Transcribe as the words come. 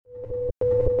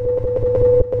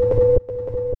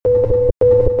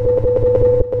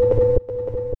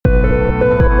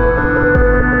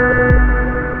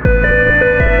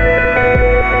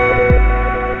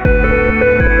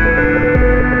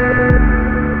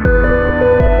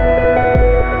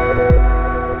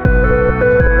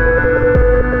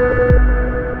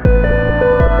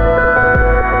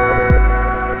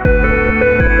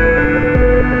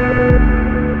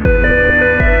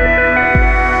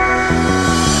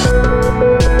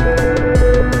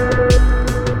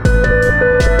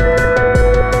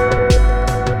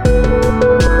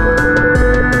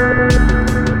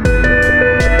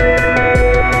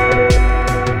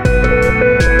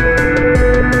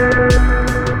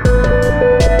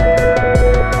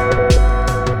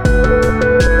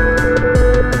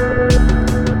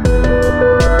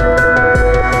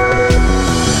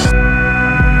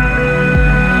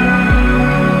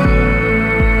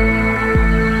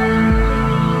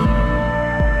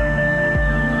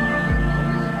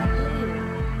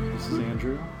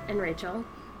Rachel.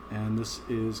 And this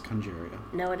is Congeria.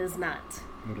 No, it is not.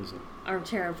 What is it?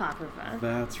 Armchair Apocrypha.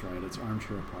 That's right, it's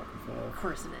Armchair Apocrypha. Of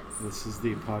course it is. This is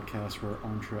the podcast where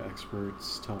armchair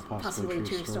experts tell possibly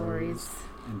true stories.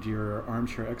 And your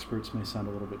armchair experts may sound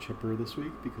a little bit chipper this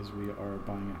week because we are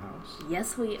buying a house.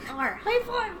 Yes, we are. High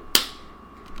five!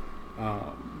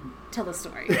 Tell the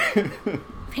story.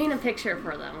 Paint a picture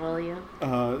for them, will you?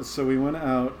 So we went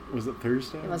out, was it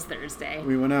Thursday? It was Thursday.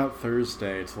 We went out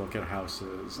Thursday to look at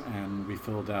houses, and we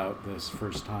filled out this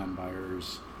first-time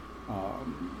buyer's,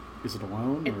 is it a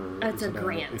loan? Or it's a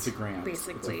grant. It's a grant.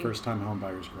 Basically. It's a first-time home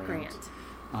buyer's grant.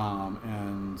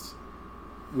 And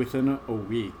within a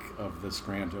week of this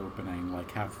grant opening,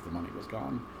 like half of the money was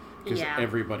gone. Because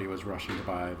everybody was rushing to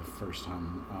buy the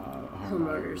first-time home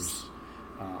buyers.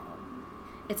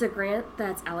 It's a grant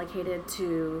that's allocated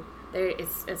to,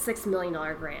 it's a $6 million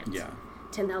grant. Yeah.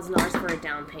 $10,000 for a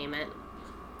down payment.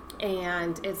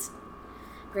 And it's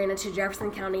granted to Jefferson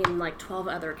County and like 12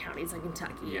 other counties in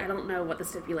Kentucky. Yeah. I don't know what the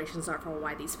stipulations are for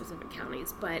why these specific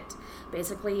counties, but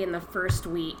basically in the first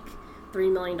week,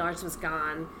 $3 million was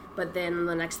gone. But then in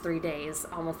the next 3 days,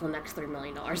 almost the next $3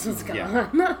 million was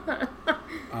gone.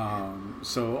 Yeah.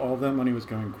 So all that money was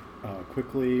going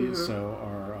quickly. Mm-hmm. So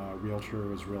our realtor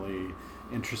was really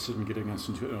interested in getting us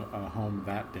into a home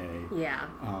that day. Yeah.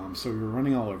 So we were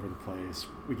running all over the place.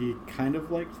 We kind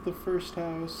of liked the first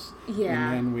house. Yeah.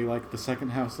 And then we liked the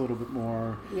second house a little bit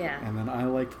more. Yeah. And then I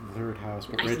liked the third house,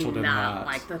 but Rachel did not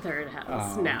like the third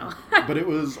house. No. But it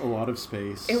was a lot of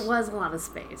space. It was a lot of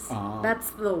space. That's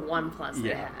the one plus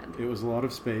it had. It was a lot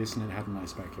of space, and it had a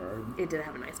nice backyard. It did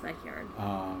have a nice backyard.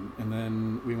 And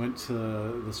then we went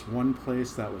to this one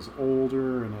place that was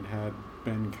older, and it had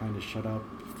been kind of shut up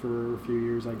for a few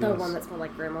years, I guess. The one that smelled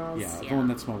like grandma's? Yeah, the one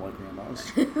that smelled like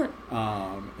grandma's.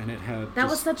 And it had... That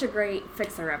was such a great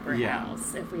fixer-upper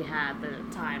house if we had the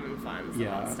time and funds and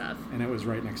all that stuff. And it was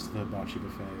right next to the bocce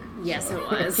buffet. Yes, it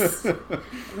was.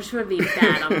 Which would be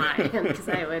bad on my end because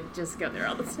I would just go there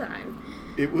all the time.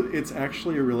 It's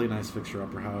actually a really nice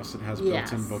fixer-upper house. It has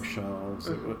built-in bookshelves.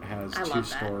 Mm-hmm. It has 2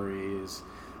 stories.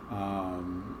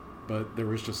 But there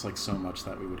was just like so much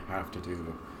that we would have to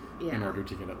do in order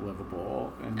to get it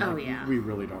livable. And we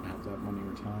really don't have that money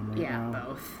or time right now. Yeah,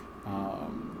 both.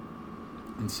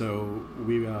 And so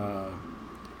we were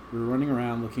running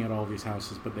around looking at all these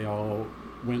houses, but they all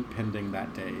went pending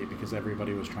that day because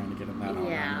everybody was trying to get in that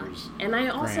homeowner's and I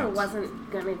also grant.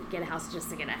 wasn't going to get a house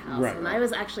just to get a house. Right, and I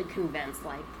was actually convinced,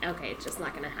 like, okay, it's just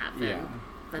not going to happen. Yeah.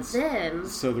 But then...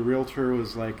 So the realtor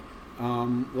was like,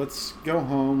 let's go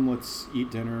home, let's eat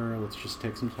dinner, let's just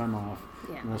take some time off,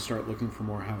 and we'll start looking for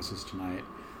more houses tonight.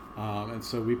 And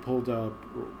so we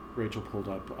Rachel pulled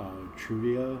up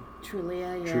Trulia,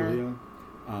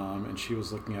 and she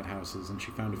was looking at houses, and she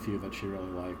found a few that she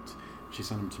really liked. She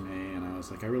sent them to me, and I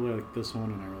was like, I really like this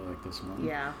one, and I really like this one.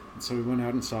 Yeah. And so we went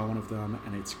out and saw one of them,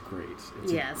 and it's great.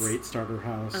 It's a great starter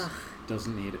house. Ugh.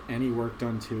 Doesn't need any work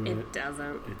done to it. It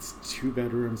doesn't. It's 2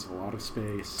 bedrooms, a lot of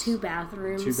space. 2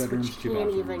 bathrooms, which you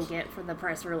can't even get for the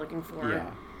price we're looking for. Yeah.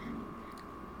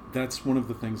 That's one of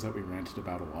the things that we ranted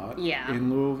about a lot. Yeah. In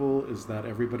Louisville is that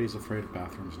everybody's afraid of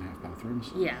bathrooms and half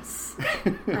bathrooms. Yes.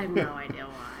 I have no idea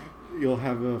why. You'll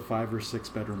have a 5 or 6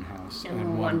 bedroom house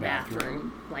and 1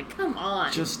 bathroom. Like, come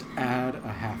on. Just add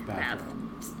a half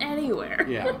bathroom. Just anywhere.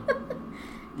 Yeah.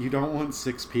 You don't want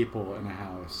 6 people in a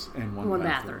house and 1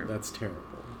 bathroom. That's terrible.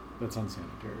 That's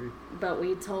unsanitary. But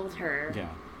we told her,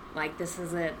 like, this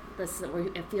is it.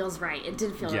 It feels right. It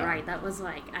did feel right. That was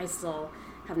like, I still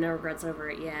have no regrets over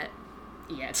it yet.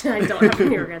 I don't have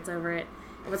any regrets over it.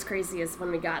 And what's crazy is when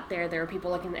we got there were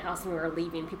people looking at the house and we were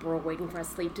leaving. People were waiting for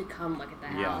us to leave to come look at the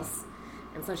house.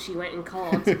 And so she went and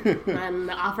called, and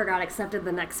the offer got accepted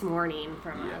the next morning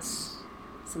from us.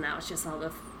 So now it's just all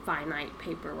the finite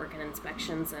paperwork and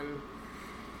inspections and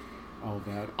all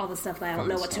the stuff that I don't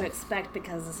know what to expect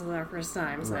because this is our first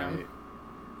time. So. Right.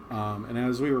 And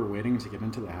as we were waiting to get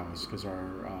into the house, because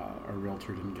our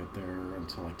realtor didn't get there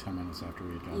until like 10 minutes after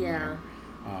we had gotten there,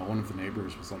 one of the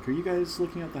neighbors was like, "Are you guys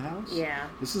looking at the house? Yeah.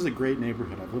 This is a great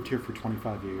neighborhood. I've lived here for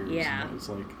 25 years. Yeah. And it was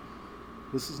like,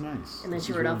 this is nice. And then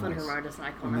she rode off on her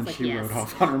motorcycle. And then I was she rode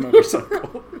off on her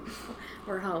motorcycle.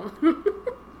 We're home.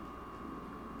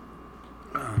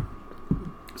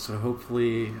 So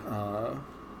hopefully,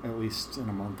 at least in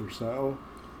a month or so,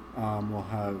 we'll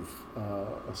have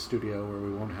a studio where we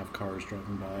won't have cars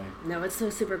driving by. No, it's a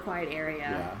super quiet area.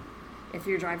 Yeah. If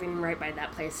you're driving right by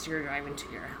that place, you're driving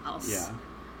to your house. Yeah.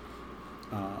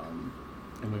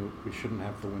 And we shouldn't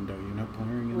have the window unit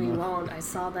blaring. We won't. I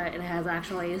saw that it has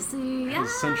actual AC. It has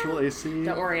central AC.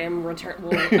 Don't worry,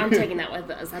 I'm taking that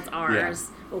with us. That's ours.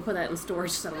 Yeah. We'll put that in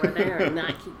storage somewhere there. I'm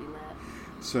not keeping that.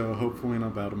 So hopefully in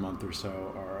about a month or so,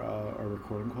 our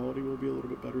recording quality will be a little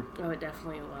bit better. Oh, it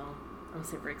definitely will. I'm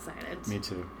super excited. Me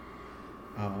too.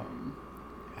 How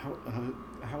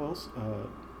else?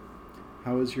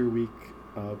 How is your week?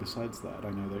 Besides that,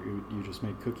 I know that you just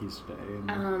made cookies today and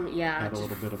had a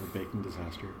little bit of a baking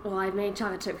disaster. Well, I made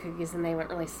chocolate chip cookies and they went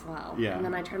really swell. Yeah. And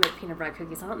then I tried to make peanut butter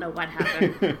cookies. I don't know what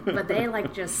happened, but they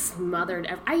just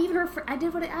smothered. I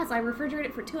did what it asked. I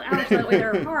refrigerated it for 2 hours so that way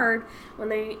they're hard.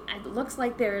 When it looks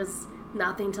like there's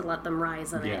nothing to let them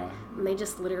rise in it, and they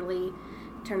just literally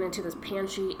turned into this pan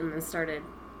sheet and then started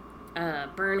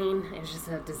burning. It was just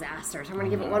a disaster. So I'm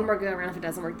going to give it one more go around. If it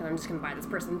doesn't work, then I'm just going to buy this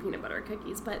person peanut butter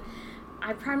cookies. But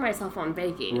I pride myself on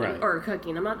baking or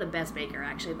cooking. I'm not the best baker,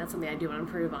 actually. That's something I do want to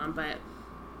improve on, but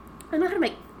I know how to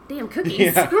make damn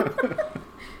cookies. Yeah.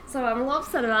 So I'm a little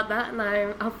upset about that, and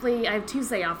I have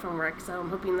Tuesday off from work, so I'm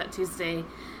hoping that Tuesday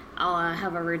I'll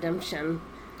have a redemption.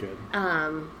 Good.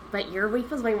 But your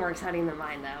week was way more exciting than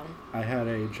mine, though. I had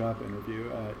a job interview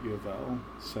at U of L,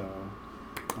 so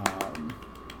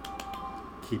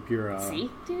keep your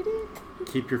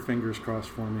keep your fingers crossed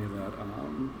for me that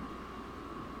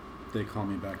they call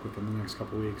me back within the next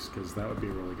couple weeks, because that would be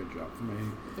a really good job for me.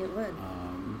 It would.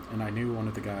 And I knew one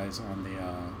of the guys on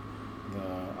the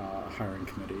hiring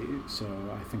committee, so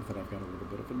I think that I've got a little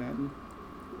bit of an in.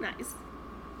 Nice.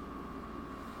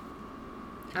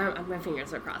 My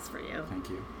fingers are crossed for you. Thank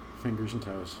you. Fingers and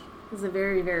toes. It was a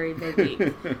very, very big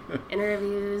week.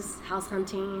 Interviews, house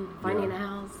hunting, finding a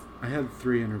house. I had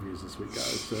 3 interviews this week,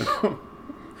 guys, so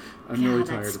I'm really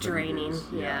tired of draining.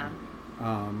 Yeah.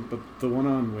 But the one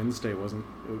on Wednesday it was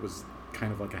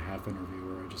kind of like a half interview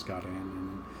where I just got in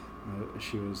and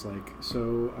she was like,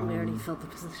 so... we already filled the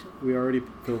position. We already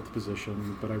filled the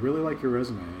position, but I really like your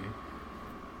resume.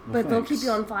 Well, but they'll keep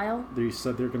you on file? They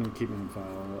said they're going to keep me on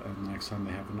file, and next time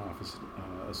they have an office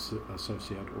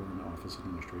associate or an office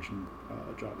administration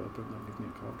job open, they'll give me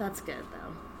a call. That's good,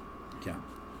 though. Yeah.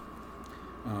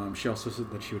 She also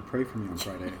said that she would pray for me on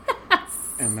Friday.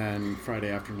 And then Friday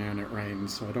afternoon it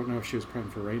rained, so I don't know if she was praying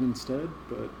for rain instead,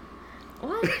 but...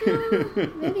 What?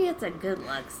 Maybe it's a good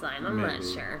luck sign. I'm not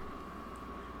sure.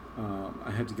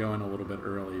 I had to go in a little bit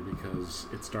early because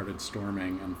it started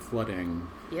storming and flooding.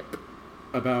 Yep.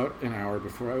 About an hour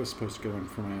before I was supposed to go in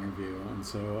for my interview, and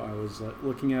so I was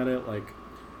looking at it like,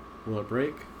 will it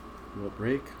break? Will it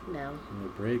break? No. Will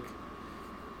it break?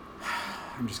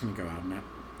 I'm just going to go out in it.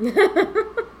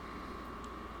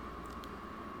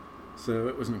 So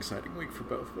it was an exciting week for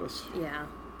both of us. Yeah.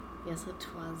 Yes, it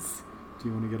was. Do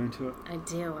you want to get into it? I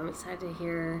do. I'm excited to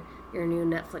hear your new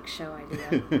Netflix show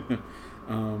idea.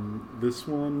 This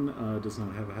one does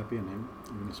not have a happy ending.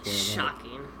 I'm going to spoil that.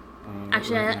 Shocking.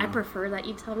 Actually, I prefer that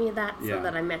you tell me that so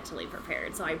that I'm mentally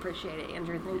prepared. So I appreciate it,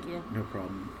 Andrew. Thank you. No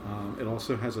problem. It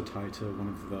also has a tie to one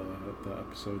of the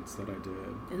episodes that I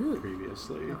did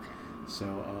previously. Okay. So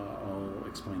I'll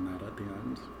explain that at the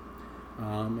end.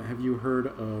 Have you heard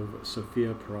of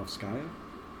Sofia Perovskaya?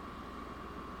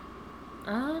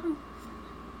 I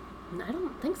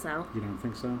don't think so. You don't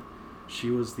think so?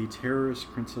 She was the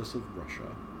terrorist princess of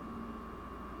Russia.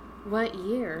 What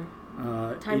year?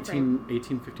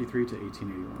 1853 to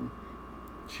 1881.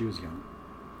 She was young.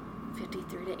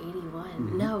 53 to 81.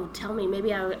 Mm-hmm. No, tell me.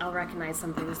 Maybe I'll recognize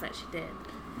some things that she did.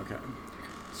 Okay.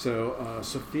 So,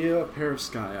 Sofia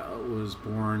Perovskaya was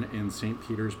born in St.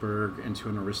 Petersburg into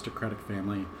an aristocratic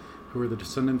family who were the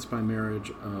descendants by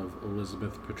marriage of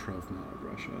Elizabeth Petrovna of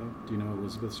Russia. Do you know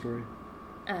Elizabeth's story?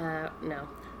 No.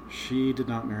 She did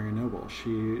not marry a noble.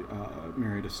 She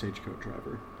married a stagecoach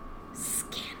driver.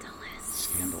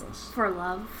 Scandalous. For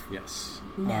love? Yes.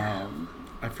 No.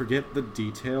 I forget the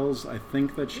details. I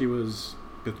think that she was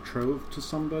betrothed to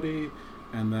somebody,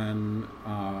 and then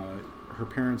her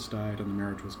parents died and the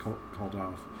marriage was called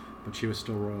off, but she was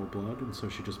still royal blood, and so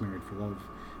she just married for love,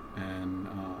 and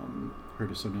her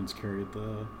descendants carried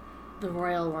the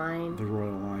royal line. The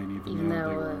royal line, even though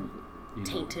they weren't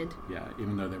tainted.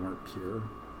 Even though they weren't pure.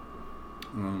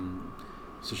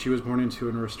 So she was born into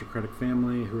an aristocratic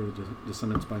family who were the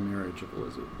descendants by marriage of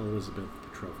Elizabeth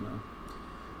Petrovna.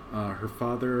 Her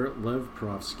father, Lev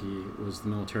Perovsky, was the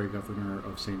military governor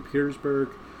of St. Petersburg.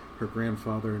 Her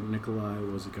grandfather, Nikolai,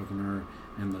 was a governor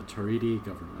in the Tauridi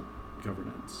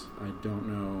governance. I don't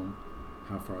know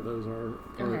how far those are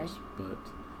apart, but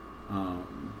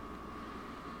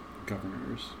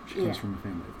governors. She comes from a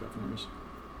family of governors.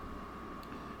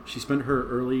 She spent her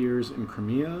early years in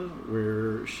Crimea,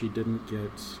 where she didn't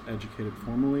get educated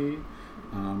formally.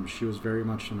 She was very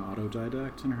much an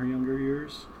autodidact in her younger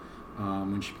years.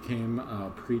 When she became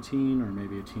a preteen or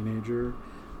maybe a teenager,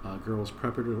 a girls'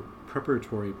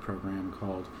 preparatory program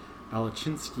called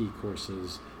Alechinsky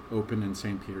courses opened in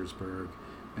St. Petersburg,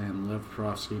 and Lev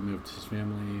Perovsky moved his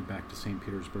family back to St.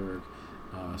 Petersburg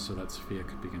so that Sophia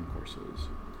could begin courses.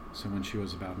 So when she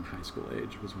was about in high school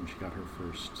age was when she got her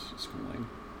first schooling.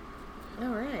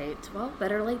 All right. Well,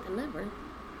 better late than never.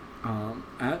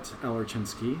 At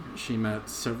Alerchinsky, she met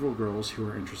several girls who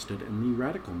were interested in the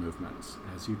radical movements,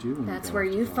 as you do when that's you go where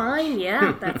you find,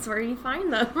 that's where you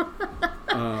find them.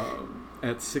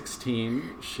 At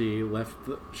 16, she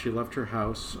left her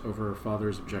house over her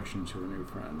father's objection to her new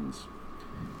friends.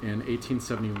 In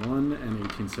 1871 and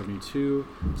 1872,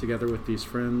 together with these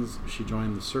friends, she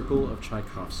joined the Circle of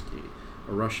Tchaikovsky,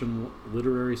 a Russian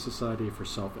literary society for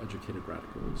self-educated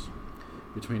radicals.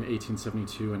 Between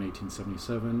 1872 and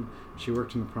 1877, she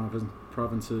worked in the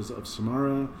provinces of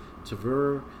Samara,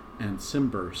 Tver, and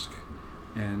Simbirsk,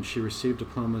 and she received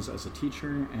diplomas as a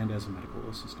teacher and as a medical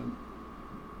assistant.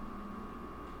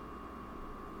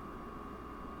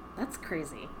 That's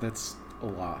crazy. That's a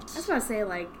lot. I was about to say,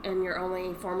 and your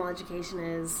only formal education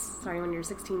is starting when you're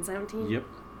 16, 17? Yep.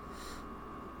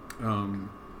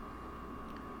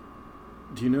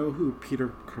 Do you know who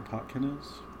Peter Kropotkin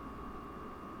is?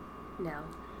 No.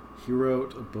 He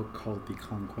wrote a book called The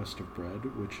Conquest of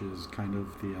Bread, which is kind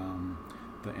of the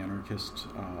anarchist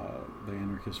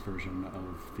version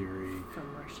of theory.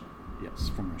 From Russia. Yes,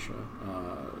 from Russia.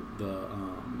 The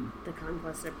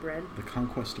Conquest of Bread. The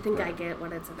Conquest of Bread. I think I get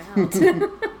what it's about.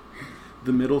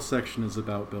 The middle section is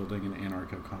about building an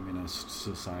anarcho-communist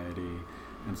society,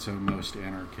 and so most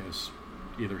anarchists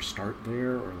either start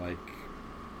there or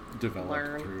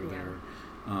develop through there.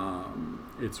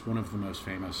 It's one of the most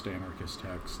famous anarchist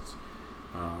texts.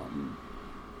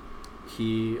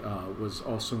 He was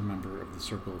also a member of the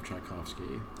Circle of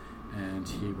Tchaikovsky, and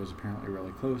he was apparently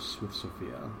really close with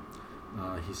Sophia.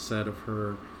 He said of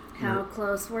her... How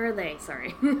close were they?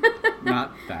 Sorry.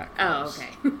 Not that close.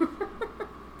 Oh, okay.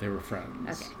 They were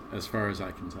friends, as far as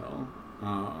I can tell.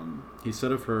 He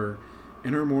said of her,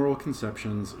 in her moral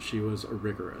conceptions, she was a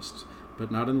rigorist, but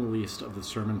not in the least of the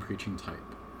sermon-preaching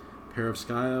type.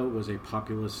 Perovskaya was a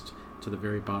populist to the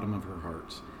very bottom of her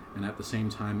heart, and at the same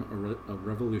time a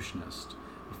revolutionist,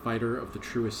 a fighter of the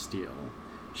truest steel.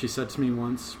 She said to me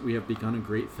once, "We have begun a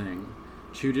great thing.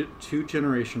 Two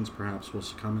generations perhaps will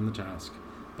succumb in the task,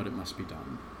 but it must be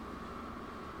done."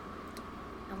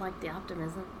 I like the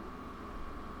optimism.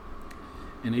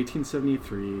 In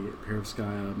 1873,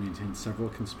 Perovskaya maintained several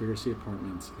conspiracy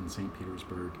apartments in St.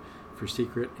 Petersburg for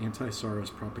secret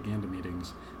anti-Tsarist propaganda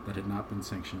meetings that had not been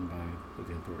sanctioned by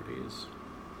the authorities.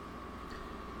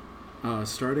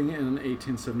 Starting in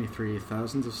 1873,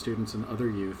 thousands of students and other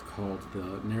youth called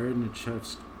the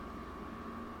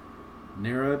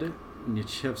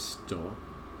Narodnichevstvo.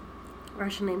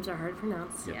 Russian names are hard to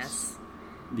pronounce, yes.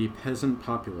 The peasant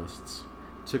populists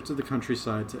took to the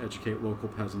countryside to educate local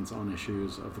peasants on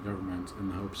issues of the government in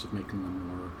the hopes of making them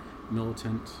more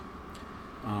militant.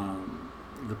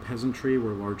 The peasantry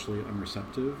were largely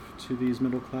unreceptive to these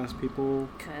middle-class people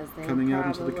coming out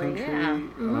into the country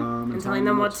and telling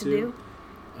them what to do.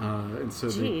 And so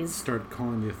they started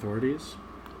calling the authorities.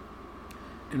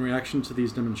 In reaction to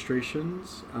these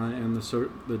demonstrations and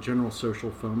the general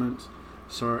social foment,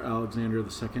 Tsar Alexander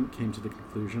II came to the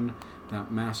conclusion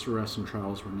that mass arrests and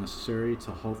trials were necessary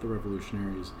to halt the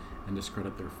revolutionaries and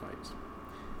discredit their fight.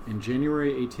 In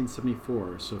January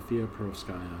 1874, Sophia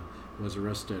Perovskaya was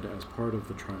arrested as part of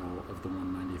the trial of the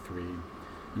 193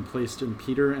 and placed in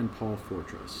Peter and Paul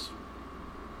Fortress.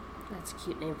 That's a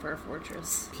cute name for a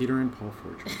fortress. Peter and Paul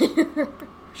Fortress.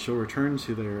 She'll return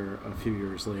to there a few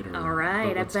years later. All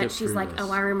right, I bet she's like,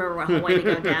 I remember a whole way to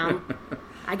go down.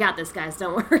 I got this, guys,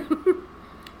 don't worry.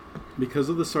 Because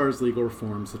of the Tsar's legal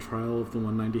reforms, the trial of the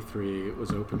 193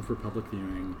 was open for public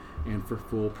viewing and for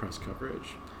full press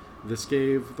coverage. This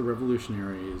gave the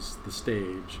revolutionaries the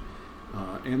stage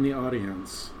and the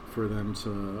audience for them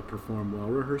to perform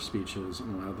well-rehearsed speeches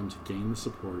and allow them to gain the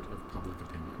support of public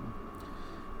opinion.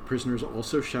 Prisoners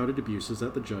also shouted abuses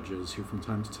at the judges, who from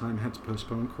time to time had to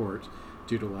postpone court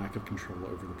due to lack of control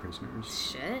over the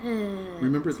prisoners. Shit.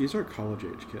 Remember, these are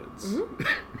college-age kids. Mm-hmm.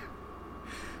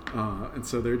 And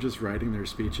so they're just writing their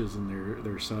speeches in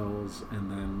their cells, and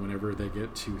then whenever they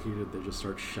get too heated, they just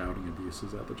start shouting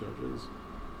abuses at the judges.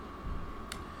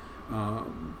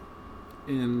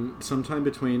 In sometime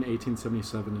between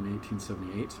 1877 and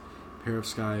 1878,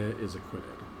 Perovskaya is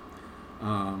acquitted.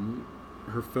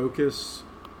 Her focus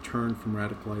turned from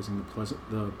radicalizing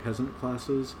the peasant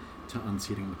classes to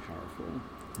unseating the powerful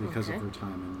because of her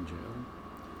time in jail.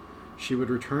 She would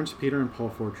return to Peter and Paul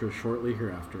Fortress shortly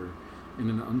hereafter in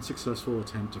an unsuccessful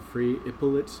attempt to free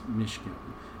Ippolit Mishkin,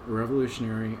 a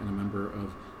revolutionary and a member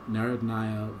of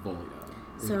Narodnaya Volya.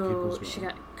 So she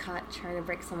got caught trying to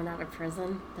break someone out of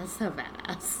prison. That's so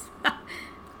badass.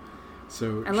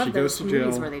 So I love she those goes to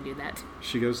movies jail. where they do that.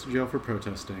 She goes to jail for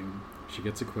protesting. She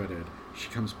gets acquitted. She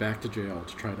comes back to jail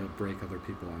to try to break other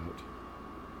people out.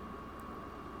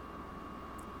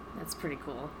 That's pretty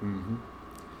cool. Mm-hmm.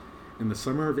 In the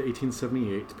summer of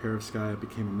 1878, Perovskaya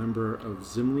became a member of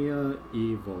Zemlya I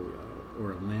Volya,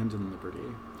 or Land and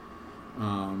Liberty.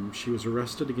 She was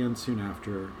arrested again soon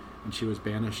after, and she was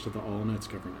banished to the Olonets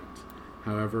government.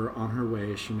 However, on her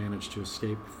way, she managed to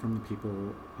escape from the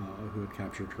people who had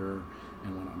captured her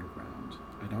and went underground.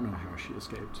 I don't know how she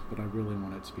escaped, but I really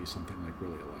want it to be something like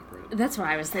really elaborate. That's what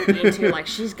I was thinking too. Like,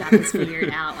 she's got this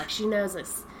figured out. Like, she knows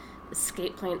this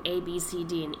escape plan A, B, C,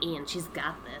 D, and E, and she's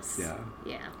got this. Yeah.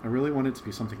 Yeah. I really want it to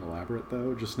be something elaborate,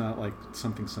 though, just not like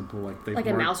something simple. Like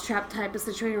a mousetrap type of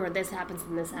situation where this happens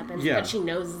and this happens, but she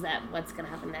knows that what's going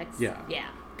to happen next. Yeah. Yeah.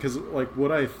 Because, like,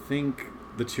 what I think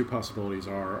the two possibilities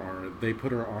are they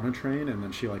put her on a train and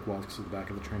then she, like, walks to the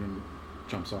back of the train and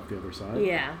jumps off the other side.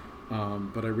 Yeah.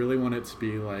 But I really want it to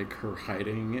be, like, her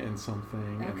hiding in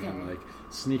something and then, like,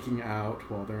 sneaking out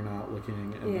while they're not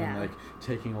looking and then, like,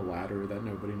 taking a ladder that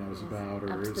nobody knows about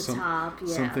or up to the top.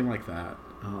 Something like that.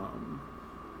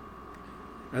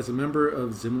 As a member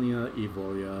of Zemlya I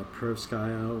Volya,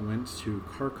 Perovskaya went to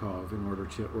Kharkov in order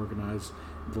to organize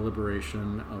the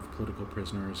liberation of political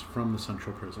prisoners from the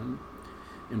central prison.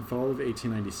 In fall of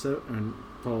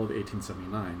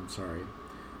 1879,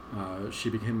 she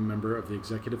became a member of the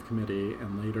executive committee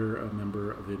and later a member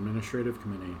of the administrative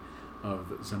committee of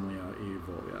Zemlya I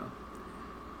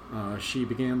Volya. She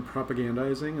began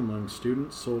propagandizing among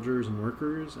students, soldiers, and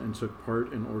workers and took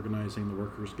part in organizing the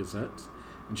Workers' Gazette,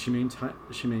 and she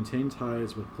maintained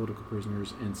ties with political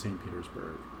prisoners in St.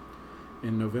 Petersburg.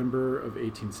 In November of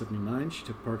 1879, she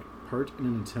took part in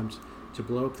an attempt to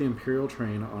blow up the imperial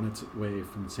train on its way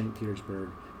from St.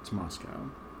 Petersburg to Moscow.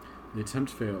 The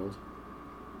attempt failed,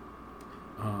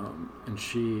 and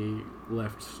she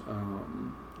left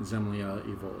Zemlya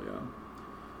I Volya.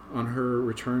 On her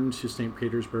return to St.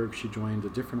 Petersburg, she joined a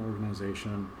different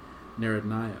organization,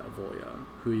 Narodnaya Volya,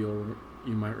 who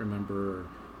you might remember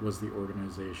was the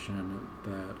organization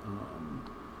that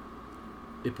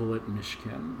Ippolit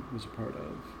Mishkin was a part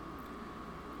of.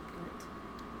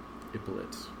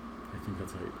 Ippolit. I think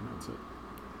that's how you pronounce it.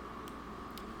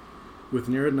 With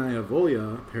Narodnaya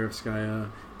Volya, Perovskaya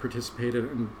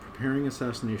participated in preparing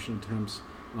assassination attempts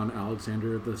on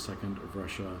Alexander II of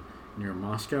Russia near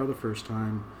Moscow the first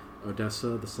time,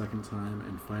 Odessa the second time,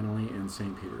 and finally in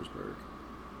St. Petersburg.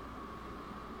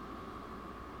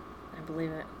 I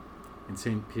believe it. In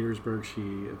St. Petersburg,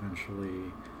 she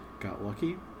eventually got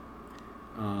lucky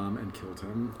and killed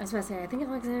him. I was about to say, I think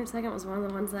Alexander II was one of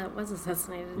the ones that was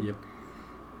assassinated. Yep.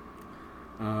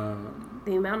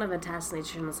 The amount of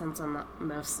assassination attempts on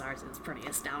most stars is pretty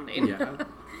astounding. Yeah.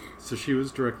 So she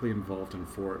was directly involved in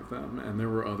 4 of them, and there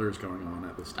were others going on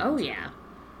at this time. Oh, yeah.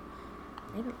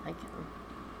 They didn't like him.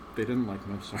 They didn't like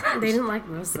most stars. They didn't like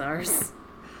most stars.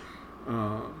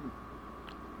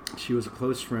 She was a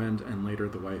close friend and later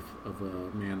the wife of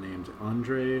a man named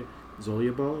Andrei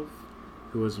Zolyabov,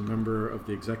 who was a member of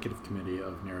the executive committee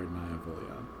of Narodnaya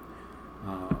Volya.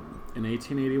 In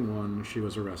 1881, she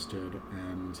was arrested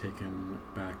and taken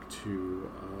back to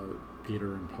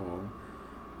Peter and Paul.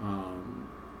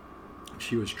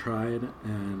 She was tried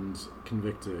and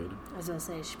convicted. I was going to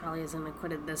say, she probably isn't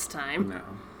acquitted this time. No.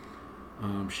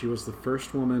 She was the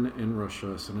first woman in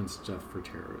Russia sentenced to death for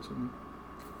terrorism.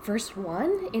 First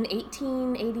one? In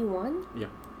 1881? Yeah.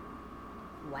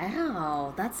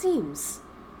 Wow, that seems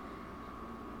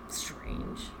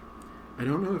strange. I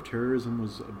don't know if terrorism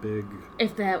was a big...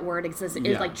 If that word existed,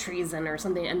 if like treason or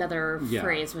something, another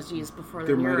phrase was used before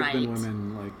then, you're right. There might have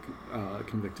been women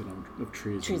convicted of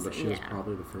treason, but she was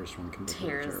probably the first one convicted of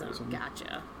terrorism.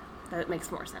 Gotcha. That makes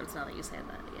more sense now that you say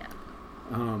that, yeah.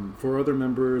 4 other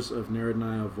members of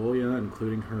Narodnaya Volya,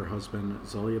 including her husband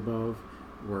Zolyabov,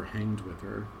 were hanged with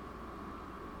her.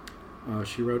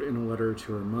 She wrote in a letter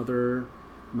to her mother,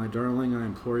 "My darling, I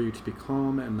implore you to be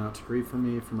calm and not to grieve for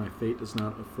me, for my fate does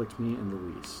not afflict me in the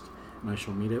least, and I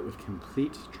shall meet it with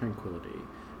complete tranquility,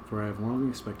 for I have long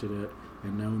expected it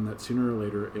and known that sooner or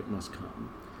later it must come.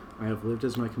 I have lived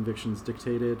as my convictions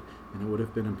dictated, and it would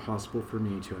have been impossible for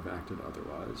me to have acted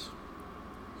otherwise."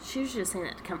 She was just saying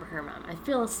that to comfort her mom. I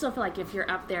still feel like if you're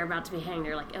up there about to be hanged,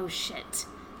 you're like, oh shit.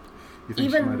 You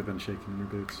think she might have been shaking in her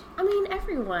boots? I mean,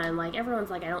 everyone's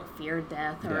like, I don't fear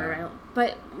death, or I don't.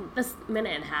 But this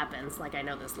minute it happens, like I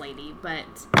know this lady,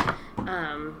 but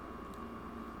I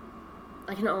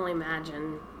can only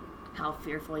imagine how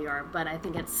fearful you are. But I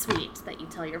think it's sweet that you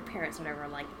tell your parents whatever,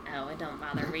 like, oh, it don't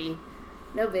bother me,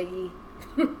 no biggie.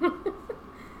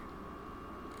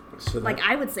 So like,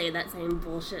 I would say that same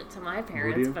bullshit to my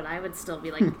parents, but I would still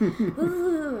be like,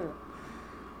 ooh.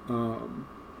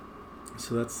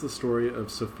 So that's the story of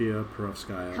Sofia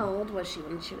Perovskaya. How old was she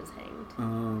when she was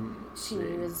hanged? She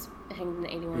was hanged in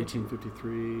 81.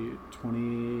 1853,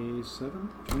 27,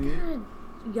 28? God,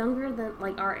 younger than,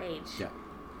 like, our age. Yeah.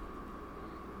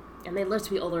 And they lived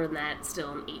to be older than that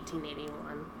still in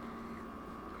 1881.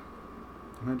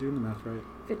 Am I doing the math right?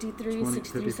 53,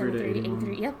 63, 73,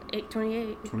 83. Yep,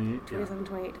 28. 28, 27, yeah.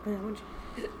 28, depending on when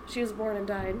she was born and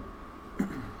died.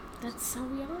 That's so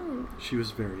young. She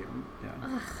was very young, yeah.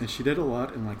 Ugh. And she did a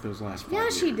lot in, like, those last 5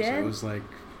 years. Yeah, she did. It was like,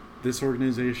 this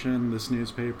organization, this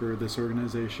newspaper, this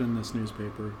organization, this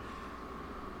newspaper.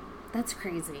 That's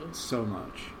crazy. So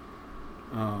much.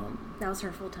 That was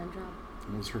her full-time job.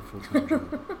 It was her full-time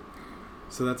job.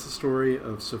 So that's the story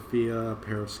of Sofia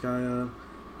Perovskaya.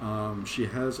 She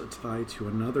has a tie to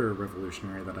another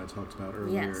revolutionary that I talked about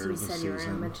earlier. Yes, you said you were going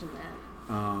to mention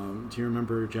that. Do you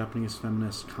remember Japanese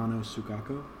feminist Kano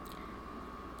Sugako?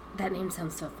 That name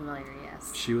sounds so familiar,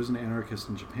 yes. She was an anarchist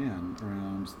in Japan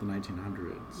around the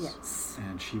 1900s. Yes.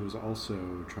 And she was also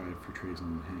tried for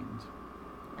treason and hanged.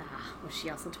 Was she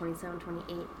also 27,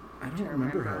 28? I don't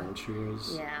remember how old she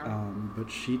was. Yeah.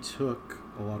 But she took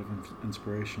a lot of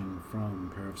inspiration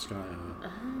from Perovskaya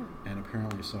and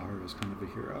apparently saw her as kind of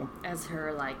a hero. As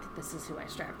her, like, this is who I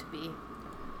strive to be.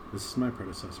 This is my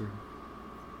predecessor.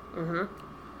 Mm-hmm.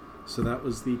 So that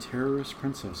was the terrorist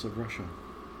princess of Russia.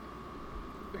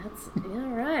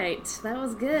 Yeah, right. That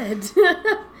was good.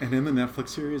 And in the Netflix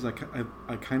series, I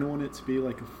kind of want it to be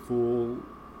like a full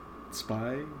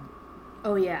spy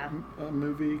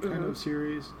movie kind of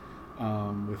series.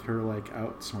 With her, like,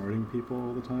 outsmarting people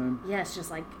all the time. Yes, just,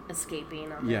 like,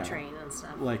 escaping on the train and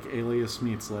stuff. Like Alias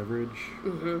meets Leverage.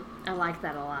 Mm-hmm. I like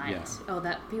that a lot. Yeah. Oh,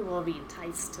 that people will be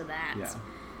enticed to that. Yeah.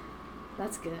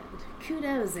 That's good.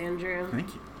 Kudos, Andrew.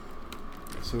 Thank you.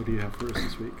 So what do you have for us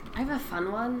this week? I have a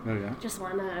fun one. Oh, yeah? I just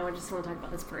want to talk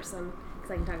about this person,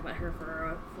 because I can talk about her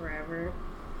for forever.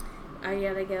 I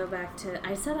gotta go back to...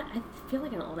 I feel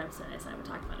like in an old episode I said I would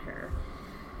talk about her.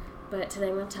 But today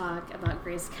I'm going to talk about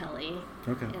Grace Kelly.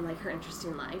 Okay. And, like, her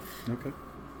interesting life. Okay.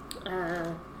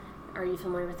 Are you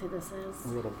familiar with who this is? A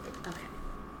little bit. Okay.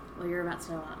 Well, you're about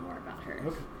to know a lot more about her.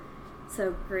 Okay.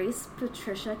 So, Grace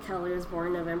Patricia Kelly was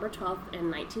born November 12th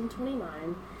in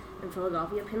 1929 in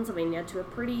Philadelphia, Pennsylvania, to a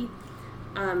pretty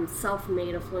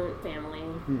self-made, affluent family.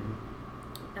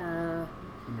 Mm-hmm.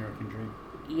 American dream.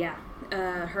 Yeah.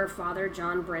 Her father,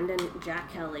 John Brendan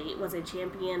Jack Kelly, was a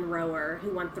champion rower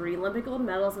who won 3 Olympic gold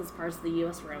medals as part of the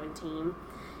U.S. rowing team.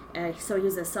 So he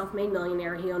was a self-made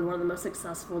millionaire. He owned one of the most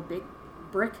successful big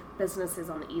brick businesses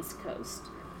on the East Coast.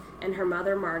 And her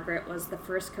mother, Margaret, was the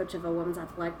first coach of a women's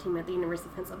athletic team at the University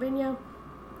of Pennsylvania.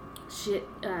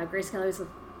 Grace Kelly was the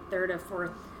third of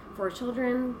four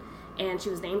children, and she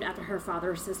was named after her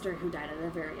father's sister who died at a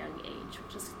very young age,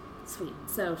 which is sweet.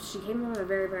 So she came from a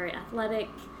very, very athletic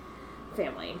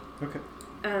family. Okay.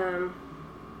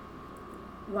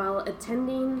 While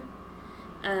attending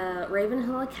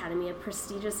Ravenhill Academy, a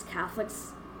prestigious Catholic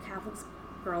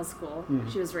girls' school,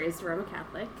 she was raised Roman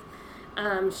Catholic.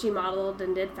 She modeled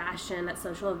and did fashion at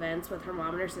social events with her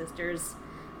mom and her sisters.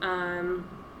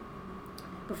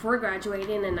 Before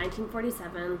graduating in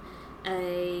 1947,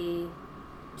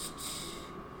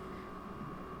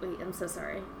 wait, I'm so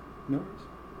sorry. No worries.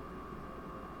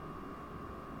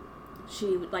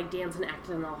 She danced and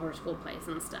acted in all her school plays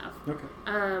and stuff. Okay.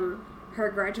 Her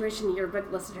graduation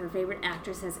yearbook listed her favorite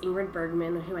actress as Ingrid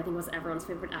Bergman, who I think was everyone's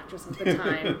favorite actress at the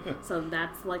time. So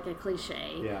that's like a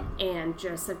cliche. Yeah. And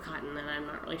Joseph Cotton, and I'm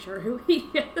not really sure who he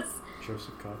is.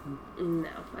 Joseph Cotton? No,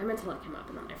 I meant to look him up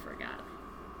and then I forgot.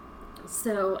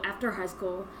 So after high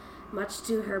school, much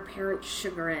to her parents'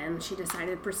 chagrin, she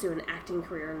decided to pursue an acting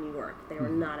career in New York. They were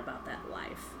not about that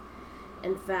life.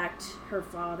 In fact, her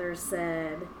father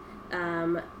said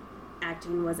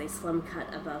acting was a slim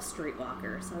cut above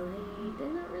streetwalker, so they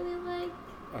did not really like...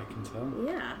 I can tell.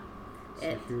 Yeah.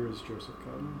 So here is Joseph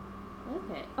Cotton.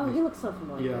 Okay. Oh, he looks so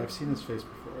familiar. Yeah, I've seen his face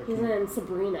before. He's in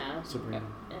Sabrina. Sabrina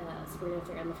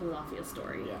and the Philadelphia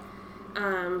Story.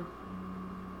 Yeah.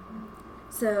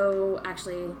 So,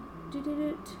 actually,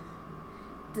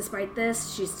 despite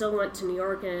this, she still went to New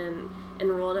York and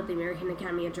enrolled at the American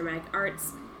Academy of Dramatic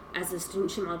Arts. As a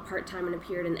student, she modeled part-time and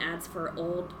appeared in ads for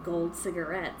Old Gold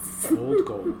cigarettes. Old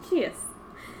Gold? Yes.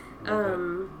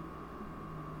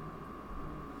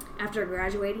 After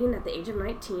graduating at the age of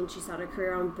 19, she sought a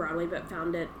career on Broadway but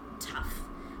found it tough.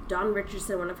 Dawn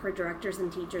Richardson, one of her directors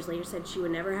and teachers, later said she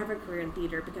would never have a career in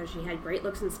theater because she had great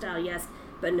looks and style, yes,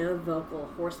 but no vocal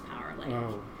horsepower.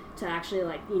 to actually,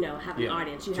 like, you know, have an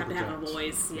audience. You have to have a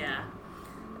voice,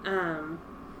 and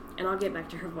I'll get back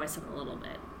to her voice in a little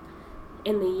bit.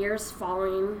 In the years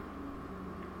following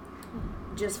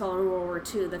World War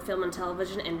II, the film and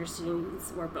television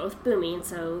industries were both booming,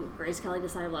 so Grace Kelly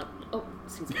decided, like,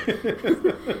 excuse me.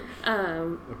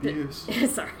 Abuse.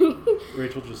 Sorry.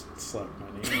 Rachel just slapped my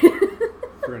knee,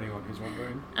 for anyone who's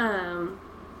wondering.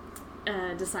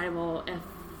 Decided, well, if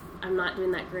I'm not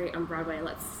doing that great on Broadway,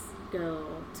 let's go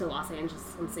to Los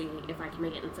Angeles and see if I can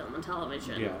make it in film and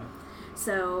television. Yeah.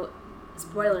 So,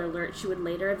 spoiler alert, she would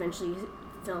later eventually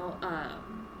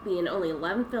be in only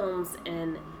 11 films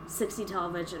and 60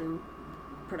 television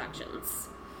productions.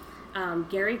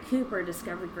 Gary Cooper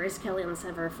discovered Grace Kelly on the set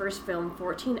of her first film,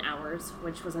 14 Hours,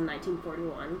 which was in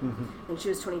 1941. And she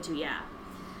was 22,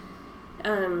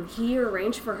 He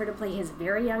arranged for her to play his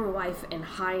very young wife in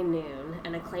High Noon,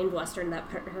 an acclaimed Western that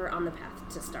put her on the path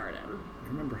to stardom. I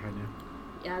remember High Noon.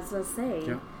 Yeah, as I say.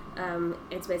 Yeah.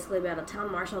 It's basically about a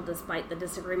town marshal, despite the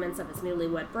disagreements of his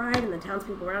newlywed bride and the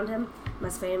townspeople around him,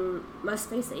 must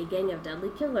face a gang of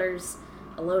deadly killers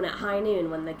alone at high noon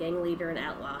when the gang leader and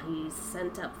outlaw he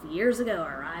sent up years ago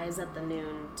arrives at the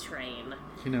noon train.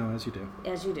 You know, as you do.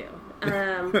 As you do.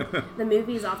 The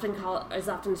movie is often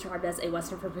described as a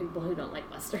Western for people who don't like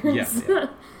Westerns. Yeah.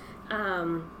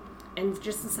 And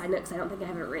just a side note, because I don't think I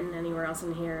have it written anywhere else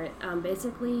in here,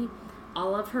 basically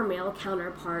all of her male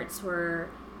counterparts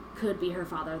could be her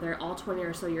father. They're all 20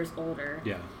 or so years older.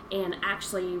 Yeah. And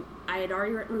actually, I had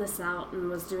already written this out and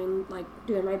was doing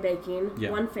my baking.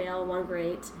 Yeah. One fail, one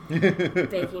great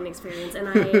baking experience. And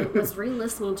I was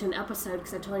re-listening to an episode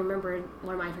because I totally remembered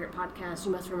one of my favorite podcasts,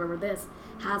 You Must Remember This,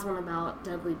 has one about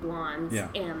Deadly Blondes. Yeah.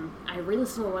 And I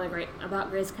re-listened to one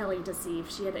about Grace Kelly to see if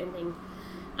she had anything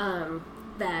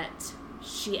that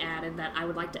she added that I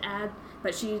would like to add.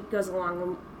 But she goes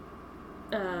along.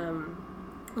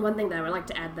 One thing that I would like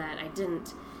to add that I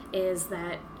didn't is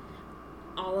that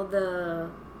all of the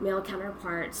male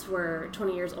counterparts were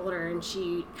 20 years older, and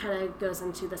she kind of goes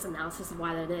into this analysis of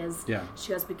why that is. Yeah.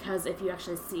 She goes, because if you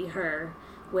actually see her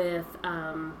with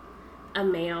a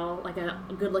male, like a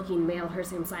good-looking male her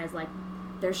same size, like,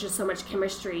 there's just so much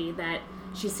chemistry that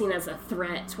she's seen as a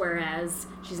threat, whereas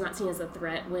she's not seen as a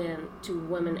threat to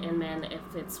women and men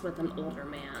if it's with an older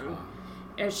man.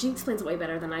 She explains it way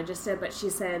better than I just did, but she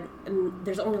said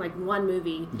there's only one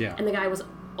movie, and the guy was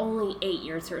only 8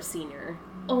 years her senior.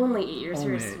 Only 8 years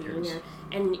her senior.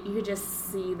 And you could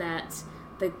just see that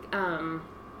the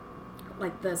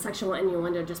sexual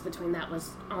innuendo just between that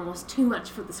was almost too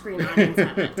much for the screen audience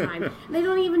at that time. And they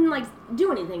don't even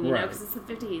do anything, you know, because it's the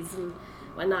 50s and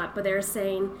whatnot. But they're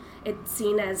saying it's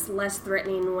seen as less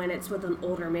threatening when it's with an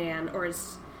older man, or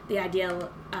it's the idea.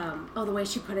 The way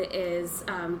she put it is.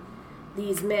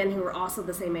 These men who were also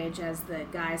the same age as the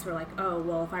guys were like, oh,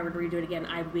 well, if I were to redo it again,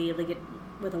 I'd be able to get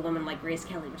with a woman like Grace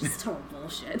Kelly, which is total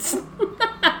bullshit.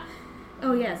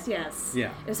 Oh, yes.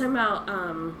 Yeah. It was talking about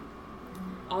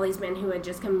all these men who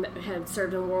had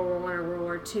served in World War I or World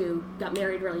War II, got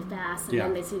married really fast, and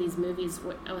then they see these movies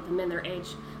with the men their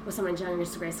age, with someone younger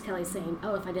as Grace Kelly saying,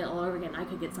 oh, if I did it all over again, I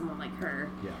could get someone like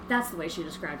her. Yeah. That's the way she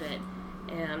described it.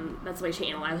 And that's the way she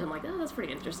analyzed it. I'm like, oh, that's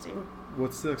pretty interesting.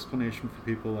 What's the explanation for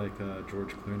people like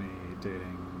George Clooney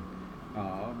dating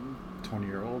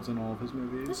 20-year-olds in all of his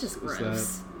movies? That's just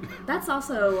gross. That's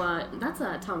also, that's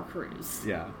Tom Cruise.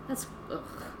 Yeah. That's, ugh.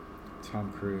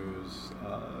 Tom Cruise,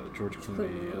 George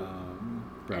Clooney,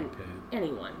 Brad Pitt.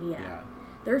 Anyone, yeah.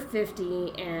 They're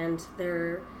 50, and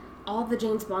all the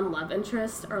James Bond love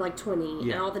interests are 20,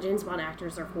 and all the James Bond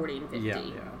actors are 40 and 50. Yeah.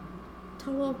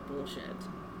 Total bullshit.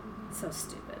 So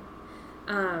stupid.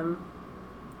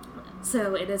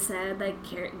 So it is said that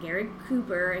Gary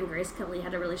Cooper and Grace Kelly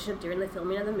had a relationship during the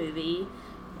filming of the movie.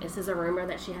 This is a rumor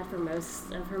that she had for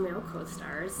most of her male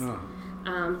co-stars.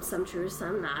 Oh. Some true,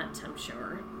 some not, I'm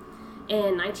sure.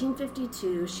 In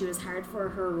 1952, she was hired for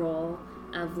her role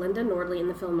of Linda Nordley in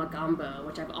the film Magambo,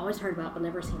 which I've always heard about but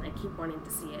never seen. I keep wanting to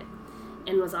see it.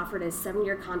 And was offered a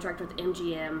 7-year contract with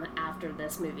MGM after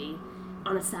this movie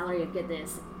on a salary of, get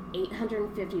this,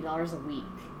 $850 a week.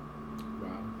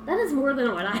 Wow. That is more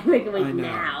than what I make a week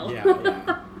now.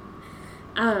 Yeah.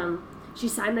 She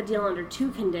signed the deal under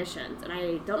 2 conditions, and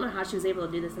I don't know how she was able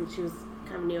to do this since she was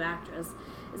kind of a new actress,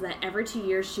 is that every 2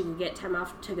 years she could get time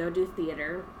off to go do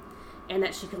theater, and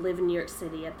that she could live in New York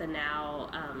City at the now,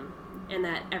 and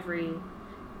that every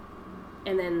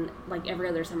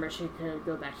other summer she could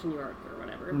go back to New York or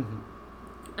whatever.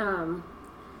 Mm-hmm.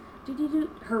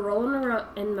 Her role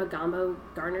in Magambo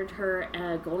garnered her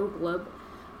a Golden Globe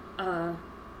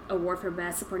Award for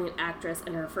Best Supporting Actress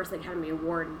and her first Academy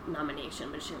Award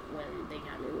nomination, but she didn't win the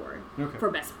Academy Award for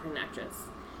Best Supporting Actress.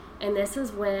 And this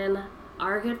is when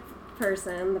our good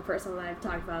person, the person that I've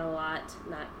talked about a lot,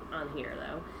 not on here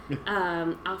though,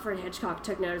 Alfred Hitchcock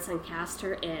took notice and cast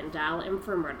her in Dial M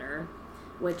for Murder,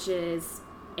 which is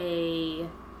a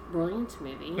brilliant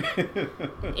movie.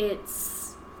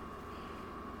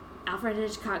 Alfred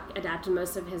Hitchcock adapted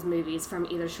most of his movies from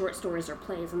either short stories or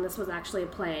plays, and this was actually a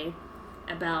play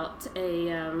about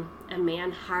a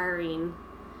man hiring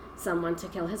someone to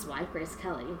kill his wife, Grace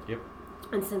Kelly. Yep.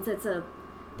 And since it's a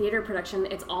theater production,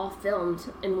 it's all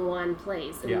filmed in one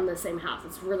place in the same house.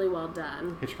 It's really well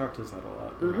done. Hitchcock does that a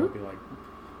lot. He'll be like,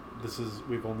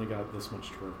 we've only got this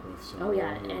much to work with. So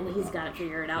and he's got it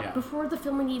figured out. Yeah. Before the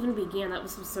filming even began, that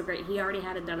was so great. He already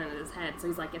had it done in his head, so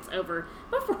he's like, it's over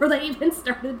before they even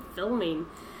started filming.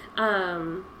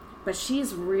 But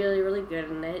she's really, really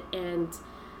good in it, and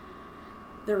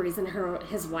the reason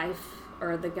his wife,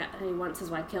 or the guy who wants his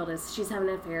wife killed, is she's having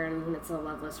an affair, and it's a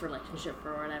loveless relationship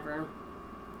or whatever.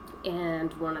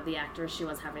 And one of the actors she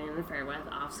was having an affair with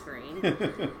off screen,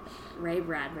 Ray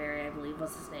Bradbury, I believe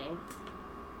was his name.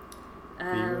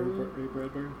 Ray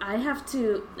Bradbury? I have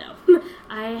to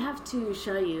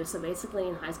show you. So basically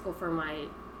in high school for my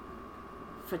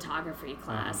photography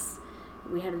class,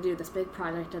 we had to do this big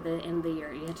project at the end of the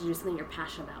year. You had to do something you're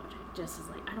passionate about. Just as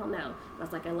like, I don't know. I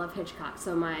was like, I love Hitchcock.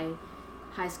 So my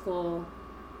high school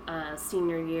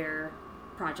senior year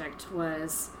project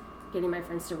was getting my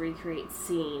friends to recreate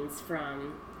scenes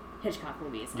from Hitchcock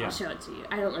movies. Yeah. I'll show it to you.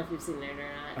 I don't know if you've seen it or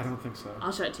not. I don't think so.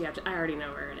 I'll show it to you after. I already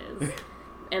know where it is.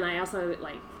 And I also,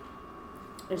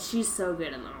 and she's so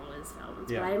good in all his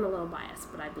films. Yeah. But I am a little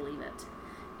biased, but I believe it.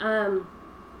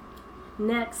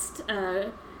 Next,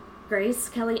 Grace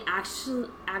Kelly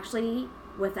actually,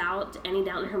 without any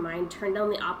doubt in her mind, turned down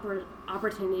the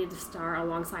opportunity to star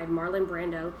alongside Marlon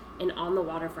Brando in On the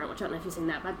Waterfront, which I don't know if you've seen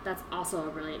that, but that's also a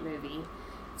brilliant movie.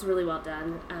 It's really well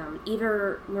done.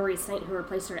 Eva Marie Saint, who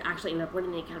replaced her, actually ended up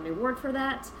winning the Academy Award for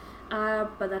that,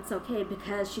 but that's okay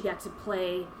because she got to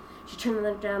play... She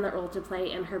turned down that role to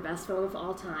play in her best film of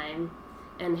all time,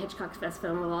 and Hitchcock's best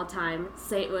film of all time.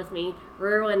 Say it with me.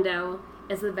 Rear Window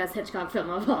is the best Hitchcock film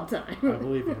of all time. I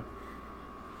believe you.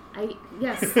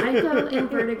 Psycho and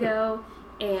Vertigo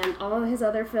and all of his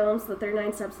other films, The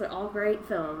 39 Steps, they're all great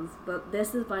films, but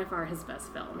this is by far his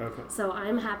best film. Okay. So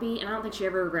I'm happy, and I don't think she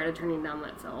ever regretted turning down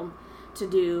that film to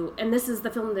do, and this is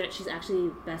the film that she's actually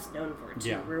best known for,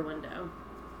 too, Rear Window.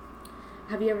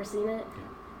 Have you ever seen it?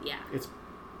 Yeah.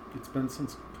 It's been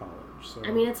since college. So.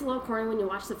 I mean, it's a little corny when you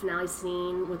watch the finale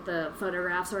scene with the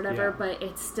photographs or whatever, but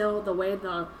it's still the way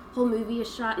the whole movie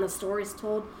is shot and the story's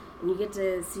told, and you get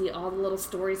to see all the little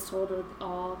stories told with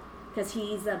all, because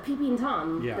he's Peeping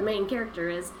Tom, the main character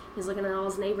he's looking at all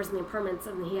his neighbors in the apartments,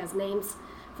 and he has names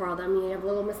for all them. You have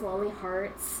little Miss Lonely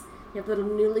Hearts, you have the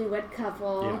little newlywed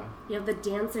couple, you have the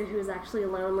dancer who's actually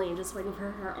lonely and just waiting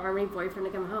for her army boyfriend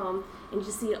to come home, and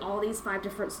you see all these 5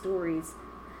 different stories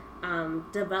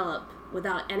develop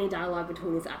without any dialogue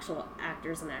between these actual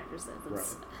actors and actresses.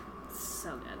 It's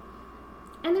so good.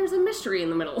 And there's a mystery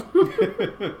in the middle.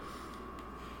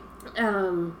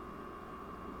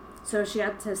 So she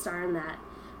had to star in that.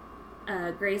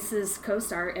 Grace's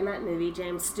co-star in that movie,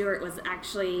 James Stewart, was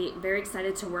actually very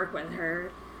excited to work with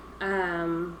her.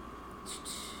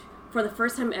 For the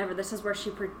first time ever, this is where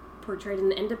she portrayed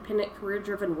an independent,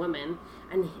 career-driven woman,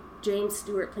 and James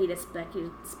Stewart played a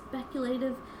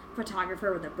speculative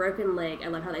photographer with a broken leg, I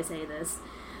love how they say this,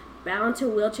 bound to a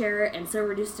wheelchair and so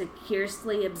reduced to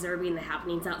curiously observing the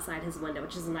happenings outside his window,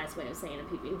 which is a nice way of saying a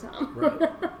Peeping Tom. Right.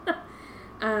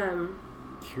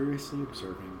 Curiously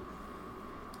observing.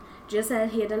 Just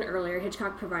as he had done earlier,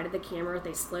 Hitchcock provided the camera with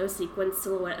a slow sequence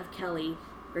silhouette of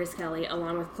Grace Kelly,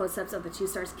 along with close-ups of the two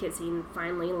stars kissing,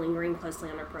 finally lingering closely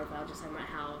on her profile, just talking about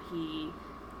how he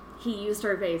used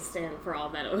her face for all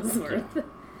that it was worth.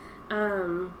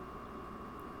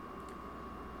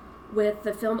 With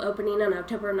the film opening in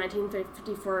October of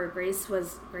 1954,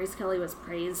 Grace Kelly was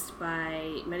praised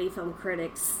by many film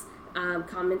critics,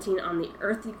 commenting on the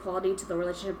earthly quality to the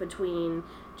relationship between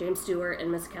James Stewart and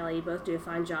Miss Kelly. Both do a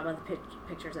fine job of the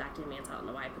picture's acting. I don't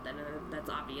know why I put that in there. That's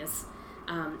obvious.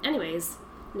 Anyways,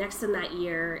 next in that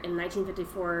year, in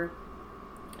 1954,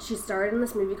 she starred in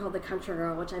this movie called The Country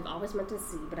Girl, which I've always meant to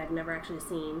see, but I've never actually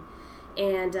seen.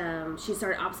 And she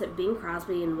starred opposite Bing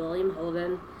Crosby and William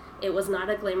Holden. It was not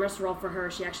a glamorous role for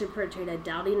her. She actually portrayed a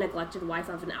dowdy, neglected wife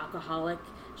of an alcoholic.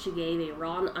 She gave a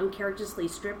raw and uncharacteristically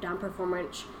stripped-down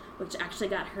performance, which actually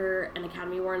got her an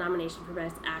Academy Award nomination for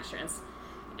Best Actress.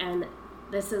 And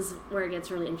this is where it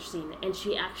gets really interesting. And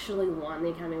she actually won the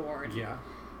Academy Award. Yeah.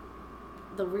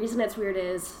 The reason it's weird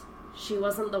is she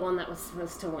wasn't the one that was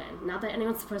supposed to win. Not that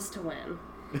anyone's supposed to win.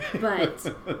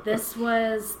 But this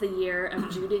was the year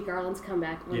of Judy Garland's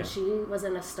comeback when she was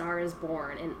in A Star Is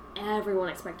Born, and everyone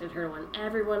expected her to win.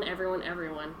 Everyone.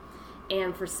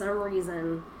 And for some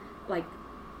reason, like,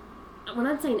 when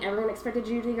I'm saying everyone expected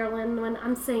Judy Garland to win,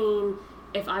 I'm saying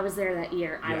if I was there that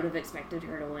year, I would have expected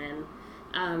her to win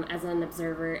as an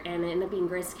observer, and it ended up being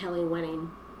Grace Kelly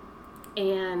winning.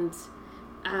 And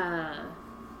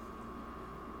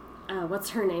what's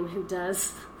her name? Who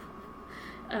does?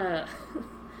 You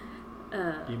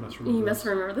must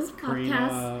remember this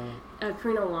podcast.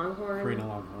 Karina Longhorn.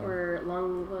 Or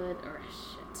Longwood, or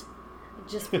shit. I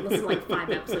just listened to like 5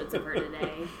 episodes of her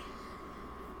today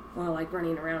while like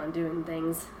running around and doing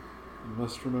things. You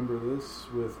must remember this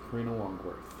with Karina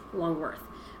Longworth.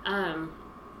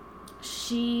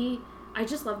 I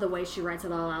just love the way she writes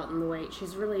it all out, and the way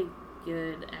she's really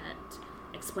good at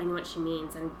explaining what she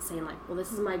means and saying like, well,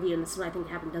 this is my view and this is what I think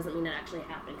happened doesn't mean it actually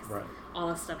happened, because all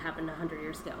this stuff happened 100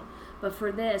 years ago. But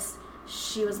for this,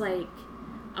 she was like,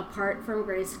 apart from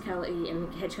Grace Kelly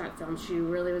in Hitchcock films, she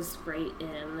really was great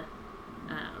in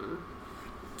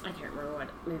I can't remember what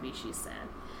movie she said,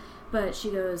 but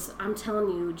she goes, I'm telling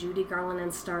you, Judy Garland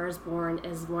in Star Is Born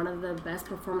is one of the best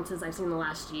performances I've seen in the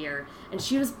last year. And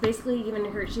she was basically giving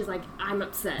her, she's like, I'm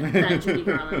upset that Judy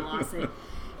Garland lost it.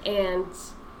 And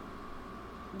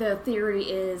the theory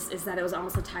is that it was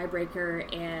almost a tiebreaker,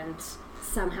 and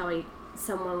somehow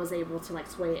someone was able to like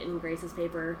sway it in Grace's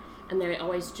favor. And they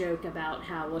always joke about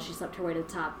how, well, she slept her way to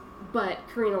the top. But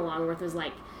Karina Longworth was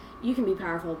like, you can be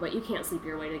powerful, but you can't sleep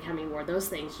your way to the Academy Award. Those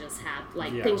things just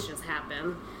things just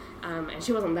happen. And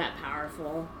she wasn't that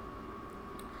powerful.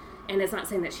 And it's not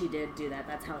saying that she did do that.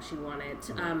 That's how she won it.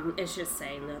 It's just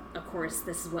saying that, of course,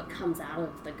 this is what comes out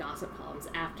of the gossip columns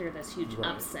after this huge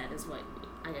upset, is what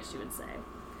I guess you would say.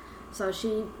 So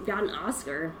she got an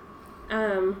Oscar.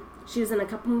 She was in a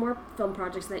couple more film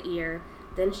projects that year.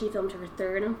 Then she filmed her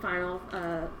third and final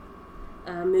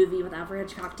movie with Alfred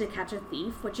Hitchcock, To Catch a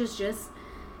Thief, which is just,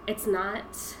 it's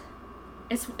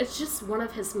just one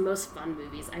of his most fun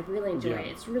movies. I really enjoy it.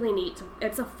 It's really neat.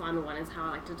 It's a fun one is how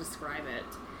I like to describe it.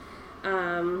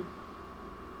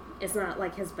 It's not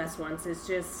like his best ones. It's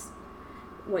just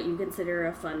what you consider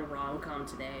a fun rom-com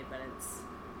today, but it's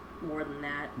more than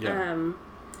that. Yeah.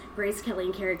 Grace Kelly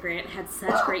and Cary Grant had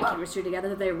such great chemistry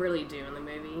together. They really do in the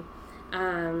movie.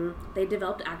 They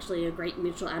developed actually a great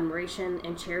mutual admiration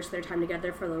and cherished their time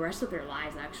together for the rest of their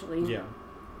lives, actually. Yeah.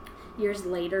 Years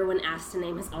later, when asked to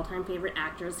name his all-time favorite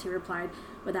actress, he replied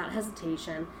without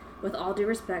hesitation, with all due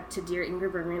respect to dear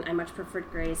Ingrid Bergman, I much preferred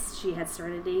Grace. She had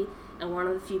serenity, and one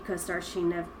of the few co-stars she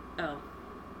had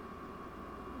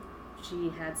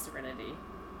serenity.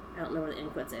 I don't know what the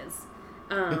inputs is.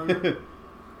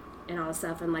 And all this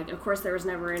stuff. And, like, of course, there was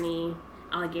never any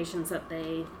allegations that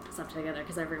they slept together,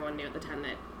 because everyone knew at the time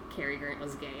that Cary Grant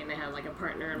was gay, and they had, like, a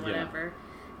partner and whatever.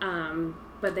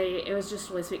 But it was just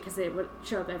really sweet, because they would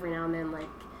show up every now and then, like,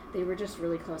 they were just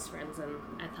really close friends, and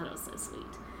I thought it was so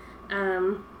sweet.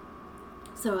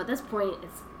 So at this point,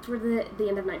 it's toward the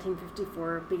end of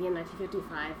 1954, beginning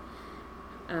 1955,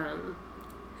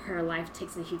 her life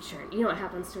takes a huge turn. You know what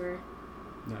happens to her?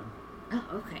 No. Oh,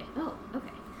 okay.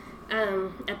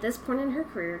 At this point in her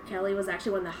career, Kelly was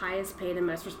actually one of the highest paid and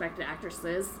most respected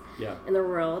actresses in the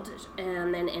world.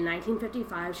 And then in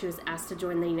 1955, she was asked to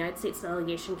join the United States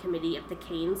Delegation Committee at the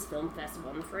Cannes Film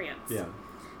Festival in France. Yeah.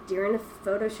 During a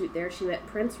photo shoot there, she met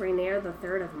Prince Rainier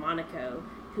III of Monaco,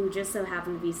 who just so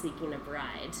happened to be seeking a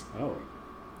bride. Oh.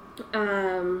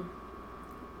 And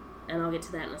I'll get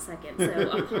to that in a second. So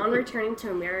upon returning to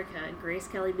America, Grace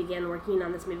Kelly began working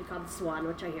on this movie called The Swan,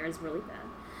 which I hear is really bad.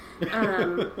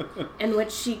 In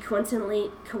which she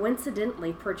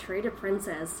coincidentally portrayed a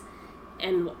princess,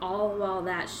 and all while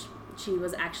that she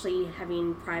was actually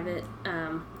having private,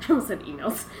 I almost said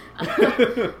emails,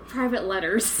 private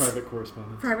letters. Private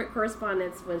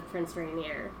correspondence with Prince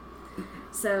Rainier.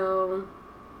 So,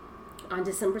 on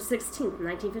December 16th,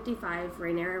 1955,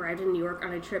 Rainier arrived in New York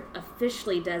on a trip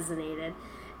officially designated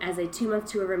as a 2-month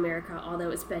tour of America, although it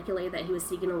was speculated that he was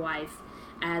seeking a wife,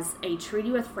 as a treaty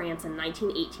with France in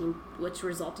 1918, which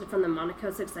resulted from the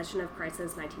Monaco Succession of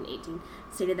Crisis 1918,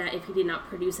 stated that if he did not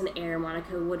produce an heir,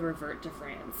 Monaco would revert to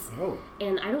France. Oh.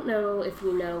 And I don't know if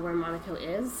you know where Monaco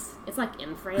is. It's like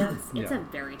in France. It's a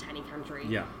very tiny country.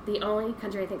 Yeah. The only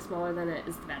country I think smaller than it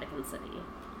is the Vatican City.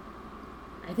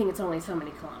 I think it's only so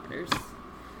many kilometers.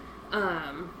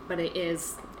 But it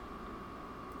is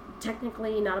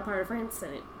technically not a part of France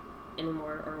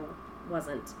anymore, or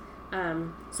wasn't.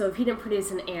 So if he didn't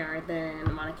produce an heir,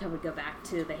 then Monaco would go back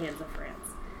to the hands of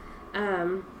France.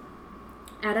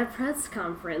 At a press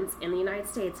conference in the United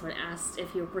States, when asked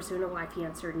if he were pursuing a wife, he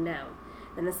answered no.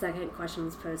 Then the second question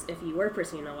was posed, if you were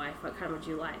pursuing a wife, what kind would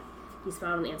you like? He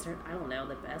smiled and answered, I don't know,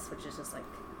 the best, which is just like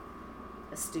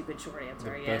a stupid short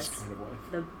answer, I guess. The best kind of wife.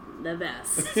 The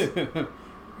best.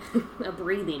 A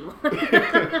breathing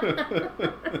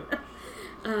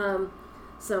one.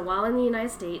 So while in the United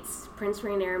States, Prince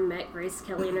Rainier met Grace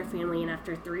Kelly and her family, and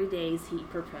after 3 days, he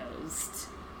proposed.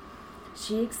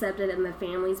 She accepted, and the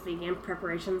families began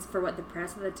preparations for what the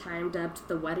press at the time dubbed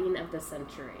the wedding of the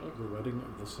century. The wedding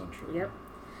of the century. Yep.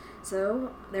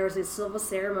 So there was a civil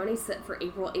ceremony set for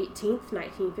April 18th,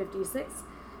 1956,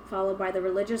 followed by the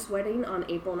religious wedding on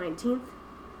April 19th,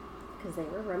 because they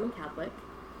were Roman Catholic.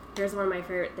 Here's one of my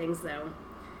favorite things, though.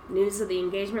 News of the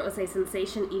engagement was a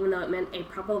sensation, even though it meant a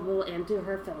probable end to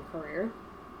her film career.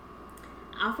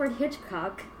 Alfred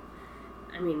Hitchcock,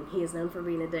 I mean, he is known for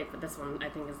being a dick, but this one I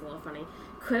think is a little funny,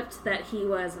 quipped that he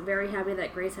was very happy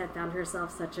that Grace had found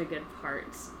herself such a good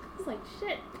part. I was like,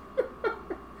 shit.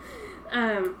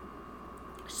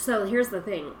 So here's the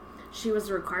thing. She was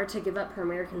required to give up her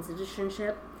American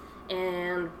citizenship,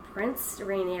 and Prince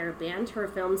Rainier banned her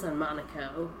films in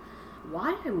Monaco.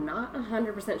 Why? I'm not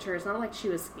 100% sure. It's not like she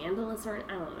was scandalous or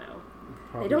I don't know.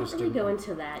 They don't really go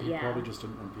into that, yeah. Probably just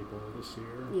didn't want people to see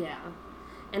her. Yeah.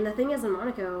 And the thing is, in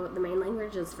Monaco, the main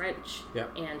language is French. Yeah.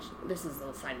 And this is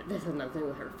the side. This has nothing to do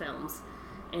with her films.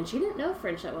 And she didn't know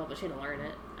French that well, but she had to learn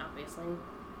it, obviously.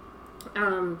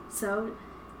 So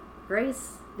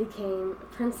Grace became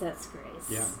Princess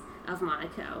Grace of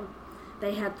Monaco.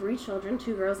 They had 3 children,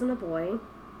 2 girls and a boy.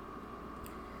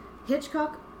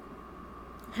 Hitchcock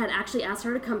had actually asked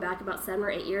her to come back about 7 or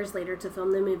 8 years later to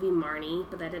film the movie Marnie,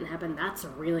 but that didn't happen. That's a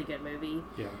really good movie.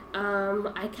 Yeah.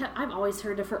 I've always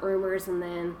heard different rumors, and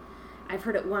then I've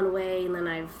heard it one way, and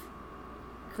then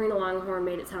Karina Longhorn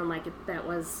made it sound like that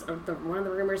was one of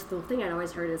the rumors. The thing I'd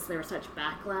always heard is there was such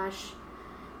backlash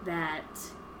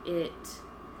that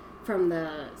from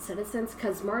the citizens,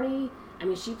 because Marnie, I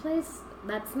mean,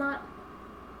 that's not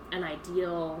an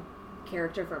ideal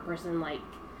character for a person. Like,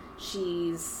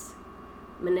 she's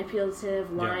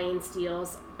manipulative, lying,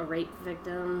 steals, a rape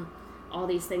victim, all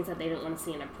these things that they didn't want to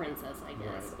see in a princess, I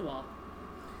guess. Right. Well,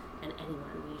 and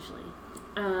anyone, usually.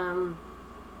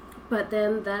 But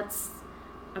then that's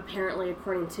apparently,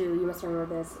 according to, you must remember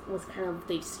this, was kind of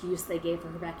the excuse they gave for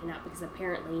her backing out, because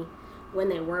apparently when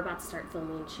they were about to start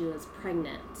filming, she was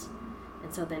pregnant.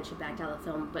 And so then she backed out of the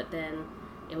film, but then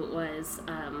it was,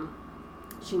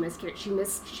 she miscarried. She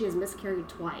has miscarried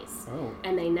twice. Oh.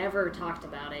 And they never talked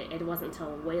about it. It wasn't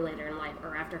until way later in life,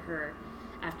 or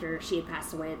after she had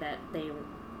passed away, that they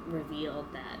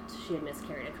revealed that she had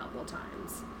miscarried a couple of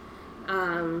times.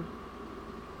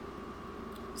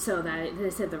 So that they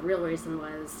said the real reason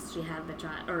was she had the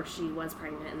child, or she was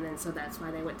pregnant, and then so that's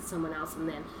why they went to someone else, and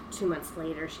then 2 months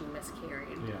later she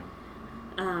miscarried. Yeah.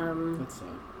 That's sad.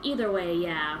 Either way,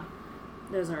 yeah,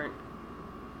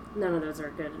 none of those are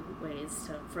good ways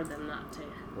for them not to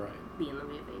be in the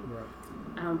movie.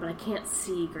 Right. But I can't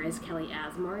see Grace Kelly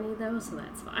as Marnie, though, so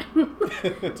that's fine.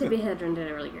 Tippi Hedren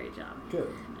did a really great job. Good.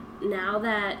 Now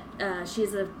that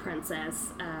she's a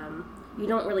princess, you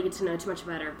don't really get to know too much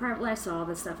about her private life, so all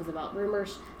this stuff is about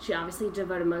rumors. She obviously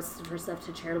devoted most of her stuff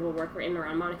to charitable work in and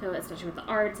around Monaco, especially with the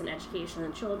arts and education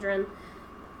and children.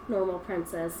 Normal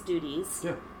princess duties.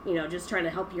 Yeah. You know, just trying to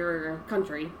help your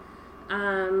country.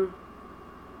 And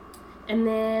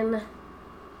then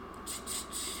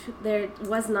there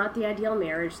was not the ideal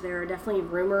marriage. There are definitely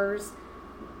rumors,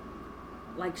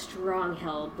 like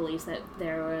strong-held beliefs that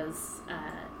there was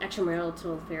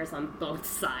extramarital affairs on both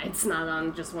sides, not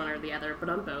on just one or the other, but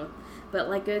on both. But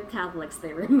like good Catholics,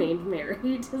 they remained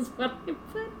married, is what I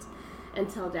put.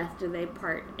 Until death do they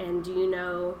part. And do you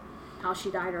know how she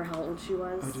died or how old she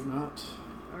was? I do not.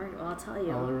 All right, well, I'll tell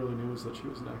you. All I really knew was that she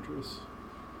was an actress.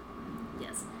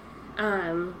 Yes.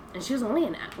 And she was only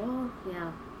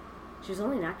she was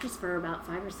only an actress for about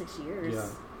 5 or 6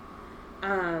 years.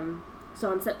 Yeah. So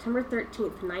on September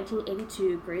 13th,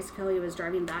 1982, Grace Kelly was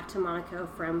driving back to Monaco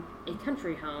from a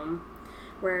country home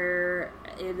where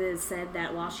it is said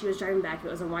that while she was driving back,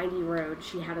 it was a windy road,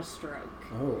 she had a stroke.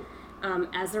 Oh.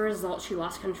 As a result, she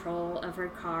lost control of her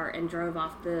car and drove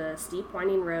off the steep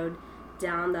winding road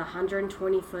down the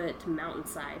 120-foot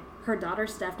mountainside. Her daughter,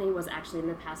 Stephanie, was actually in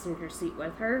the passenger seat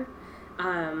with her.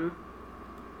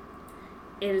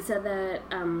 It is said that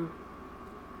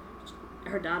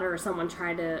her daughter or someone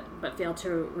tried to, but failed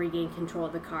to regain control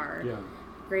of the car. Yeah.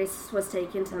 Grace was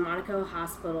taken to the Monaco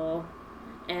hospital,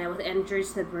 and with injuries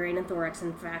to the brain and thorax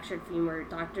and fractured femur.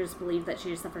 Doctors believe that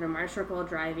she suffered a minor stroke while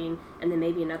driving, and then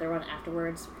maybe another one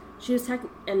afterwards.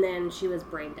 And then she was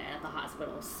brain dead at the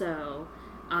hospital. So,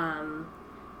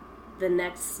 the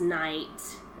next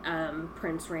night,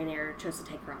 Prince Rainier chose to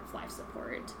take her off life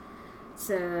support.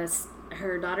 So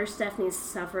her daughter Stephanie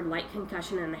suffered light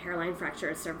concussion and a hairline fracture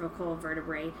of cervical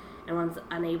vertebrae and was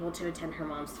unable to attend her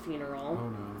mom's funeral. Oh,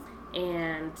 no.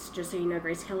 And just so you know,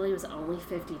 Grace Kelly was only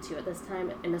 52 at this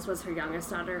time, and this was her youngest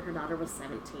daughter. Her daughter was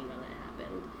 17 when it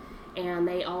happened. And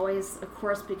they always, of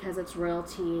course, because it's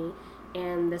royalty,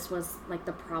 and this was like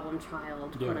the problem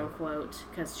child, quote unquote,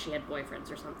 because she had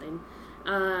boyfriends or something.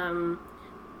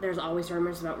 There's always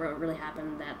rumors about what really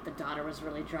happened, that the daughter was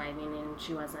really driving and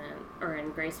she wasn't,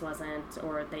 and Grace wasn't,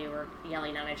 or they were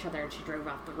yelling at each other and she drove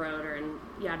off the road, and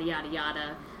yada, yada,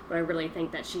 yada. But I really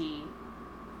think that she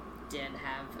did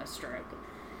have a stroke.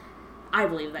 I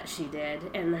believe that she did.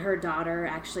 And her daughter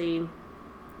actually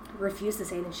refused to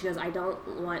say anything. She goes, I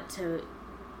don't want to,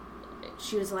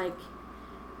 she was like,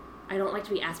 I don't like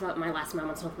to be asked about my last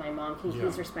moments with my mom. Can you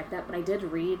please respect that? But I did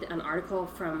read an article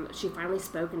she finally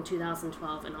spoke in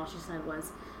 2012, and all she said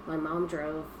was, my mom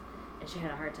drove, and she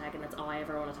had a heart attack, and that's all I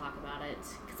ever want to talk about it.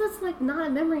 Because that's, like, not a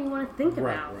memory you want to think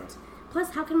about. Right. Plus,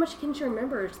 how much can she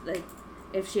remember, like,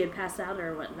 if she had passed out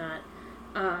or whatnot?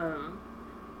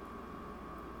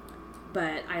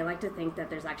 But I like to think that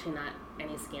there's actually not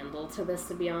any scandal to this,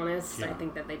 to be honest. Yeah. I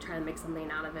think that they try to make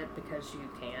something out of it because you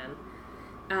can.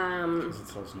 Because it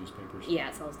sells newspapers. Yeah,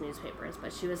 it sells newspapers,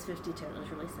 but she was 52, and it was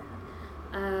really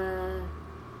sad.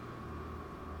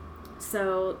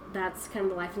 So that's kind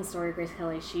of the life and story of Grace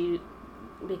Kelly. She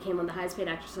became one of the highest paid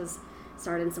actresses,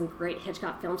 starred in some great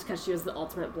Hitchcock films because she was the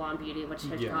ultimate blonde beauty, which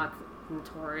Hitchcock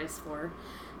notorious for.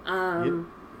 And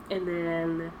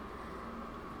then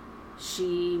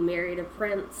she married a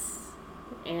prince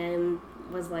and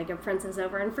was like a princess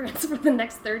over in France for the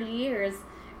next 30 years.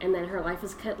 And then her life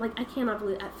was cut. Like, I cannot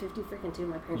believe at 50-2,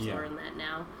 my parents are in that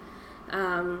now.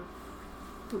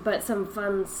 But some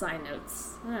fun side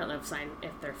notes. I don't know if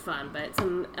they're fun, but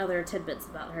some other tidbits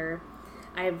about her.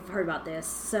 I've heard about this.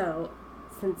 So,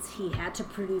 since he had to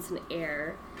produce an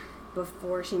heir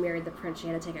before she married the prince, she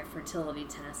had to take a fertility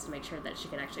test to make sure that she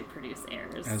could actually produce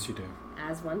heirs. As you do.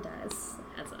 As one does.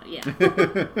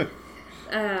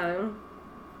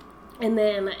 And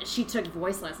then she took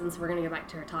voice lessons. We're going to go back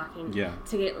to her talking. Yeah.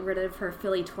 To get rid of her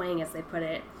Philly twang, as they put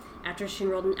it. After she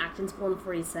enrolled in acting school in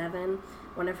 1947,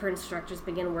 one of her instructors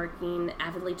began working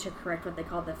avidly to correct what they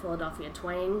called the Philadelphia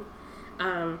twang.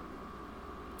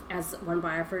 As one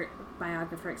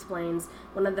biographer explains,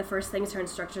 one of the first things her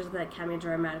instructors at the Academy of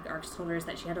Dramatic Arts told her is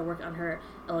that she had to work on her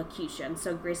elocution.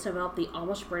 So Grace developed the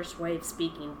almost British way of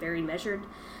speaking, very measured,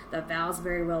 the vowels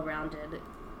very well-rounded.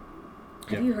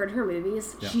 Have you heard her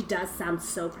movies? Yeah. She does sound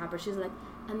so proper. She's like,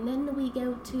 and then we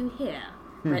go to here.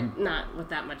 But not with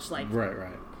that much, like...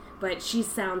 Right. But she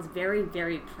sounds very,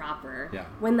 very proper. Yeah.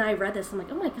 When I read this, I'm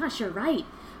like, oh my gosh, you're right.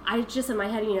 I just, in my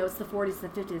head, it's the 40s, the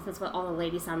 50s. That's what all the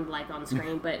ladies sounded like on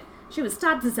screen. But she was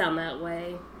taught to sound that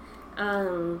way.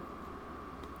 Her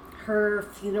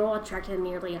funeral attracted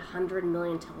nearly 100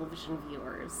 million television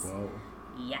viewers. Whoa.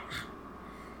 Yeah.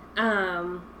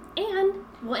 And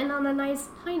we'll end on a nice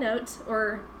high note,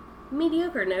 or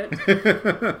mediocre note.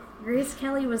 Grace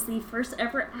Kelly was the first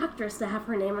ever actress to have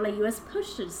her name on a U.S.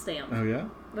 postage stamp. Oh, yeah?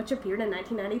 Which appeared in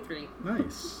 1993.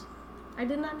 Nice. I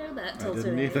did not know that till today.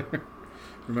 I didn't either.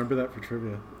 Remember that for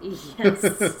trivia. Yes.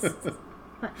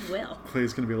 I will.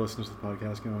 Clay's going to be listening to the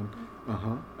podcast going,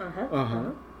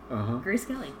 Grace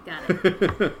Kelly. Got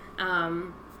it.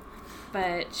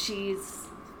 But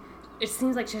it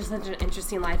seems like she has such an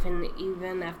interesting life, and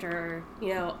even after,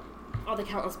 all the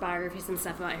countless biographies and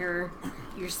stuff about her,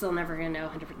 you're still never going to know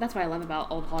 100%. That's what I love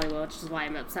about old Hollywood, which is why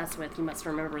I'm obsessed with You Must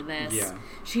Remember This. Yeah.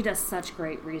 She does such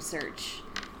great research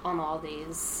on all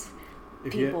these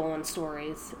people and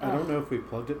stories. I don't know if we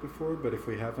plugged it before, but if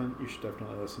we haven't, you should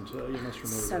definitely listen to You Must Remember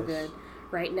This. So good.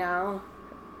 Right now,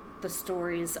 the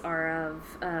stories are of...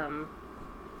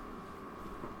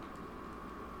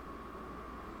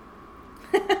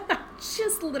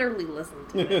 just literally listen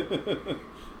to it.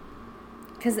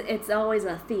 Because it's always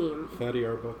a theme. Fatty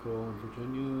Arbuckle in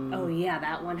Virginia. Oh, yeah,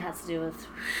 that one has to do with...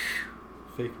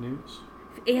 Fake news?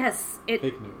 Yes.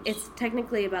 Fake news. It's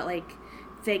technically about,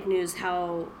 fake news,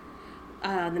 how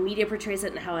the media portrays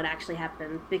it and how it actually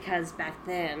happened. Because back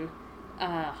then,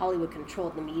 Hollywood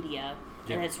controlled the media.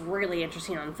 Yeah. And it's really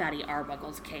interesting on Fatty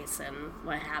Arbuckle's case and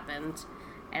what happened.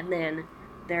 And then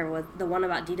there was... The one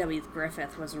about D.W.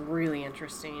 Griffith was really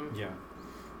interesting. Yeah.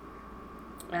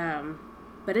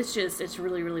 But it's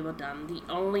really, really well done. The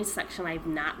only section I've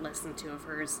not listened to of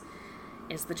hers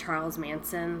is the Charles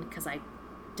Manson, because I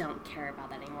don't care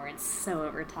about that anymore. It's so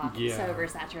overtalked, so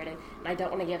oversaturated. And I don't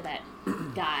want to give that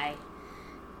guy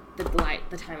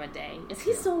the time of day. Is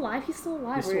he still alive? He's still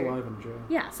alive. He's still alive in jail.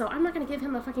 Yeah, so I'm not going to give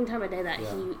him the fucking time of day that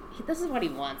he this is what he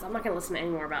wants. I'm not going to listen to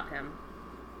any more about him.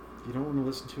 You don't want to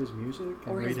listen to his music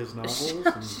and read his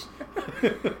novels?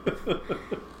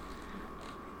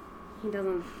 He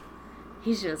doesn't...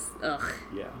 He's just... Ugh.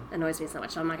 Yeah. Annoys me so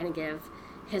much. So I'm not going to give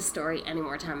his story any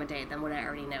more time of day than what I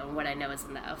already know. And what I know is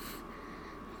enough.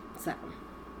 So...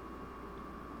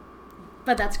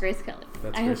 But that's Grace Kelly.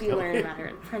 I hope you learned about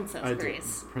her. Princess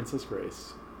Grace. Princess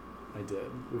Grace. I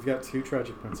did. We've got 2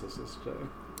 tragic princesses today.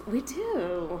 We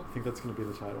do. I think that's going to be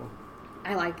the title.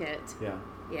 I like it. Yeah.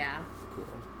 Yeah. Cool.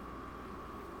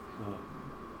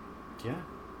 Yeah.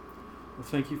 Well,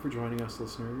 thank you for joining us,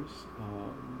 listeners.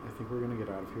 I think we're going to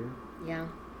get out of here. Yeah.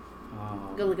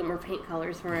 Go look at more paint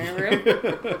colors for my room.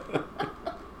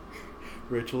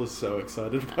 Rachel is so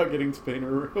excited about getting to paint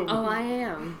her room. Oh, I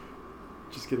am.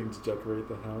 Just getting to decorate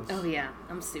the house. Oh, yeah.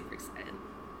 I'm super excited.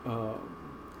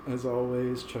 As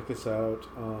always, check us out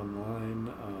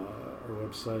online. Our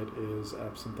website is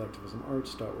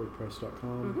absinthactivismarts.wordpress.com.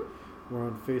 Mm-hmm. We're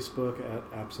on Facebook at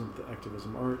Absinthe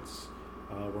Activism Arts.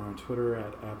 We're on Twitter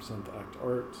at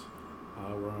AbsintheActArt.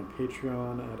 We're on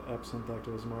Patreon at Absinthe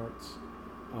Activism Arts.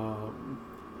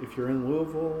 If you're in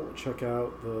Louisville, check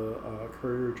out the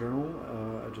Courier Journal.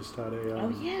 I just had a... oh,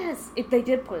 yes. They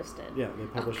did post it. Yeah, they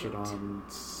published it on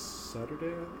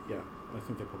Saturday. Yeah, I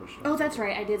think they published it. Oh, that's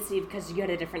right. I did see because you had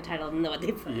a different title than what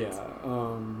they put. Yeah.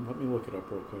 Let me look it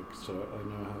up real quick so I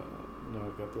know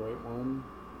I've got the right one.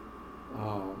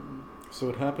 So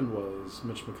what happened was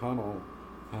Mitch McConnell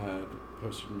had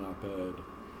posted an op-ed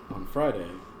on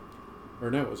Friday. Or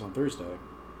no, it was on Thursday.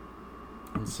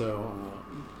 And so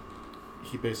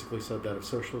he basically said that if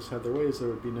socialists had their ways, there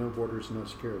would be no borders, no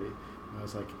security. And I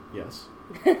was like, yes.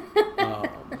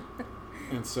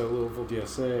 And so Louisville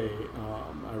DSA,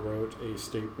 I wrote a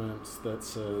statement that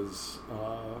says,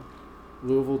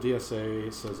 Louisville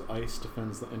DSA says ICE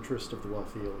defends the interest of the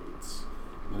wealthy elites.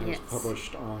 And it was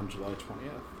published on July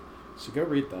 20th. So go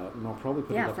read that, and I'll probably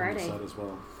put it up Friday. On the site as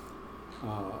well.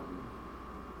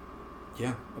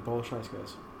 Abolish ICE,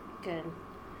 guys. Good.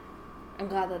 I'm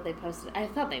glad that they posted. I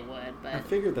thought they would, but... I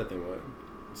figured that they would.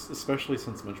 Especially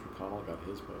since Mitch McConnell got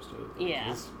his posted.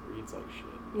 Yeah. His reads like shit.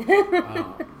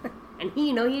 And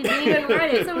he didn't even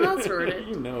write it. Someone else wrote it.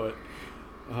 You know it.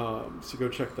 So go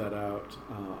check that out.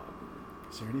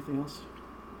 Is there anything else?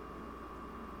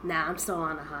 Nah, I'm still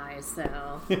on a high,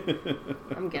 so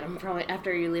I'm good. I'm probably,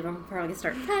 after you leave, I'm probably going to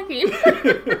start packing.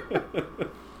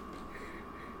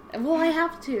 Well, I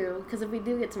have to, because if we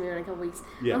do get to move in a couple weeks,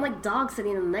 I'm like dog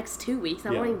sitting in the next 2 weeks.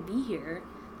 I won't even be here.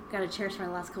 Got to cherish my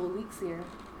last couple weeks here.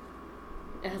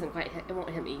 It hasn't quite hit, it won't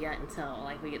hit me yet until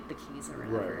like we get the keys or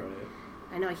whatever. Right.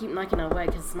 I know I keep knocking on wood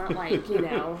because it's not like,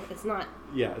 it's not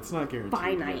it's not guaranteed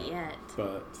finite yet.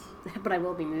 But I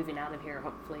will be moving out of here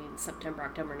hopefully in September,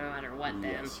 October, no matter what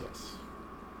then. Yes.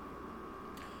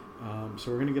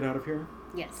 So we're going to get out of here.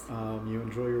 Yes. You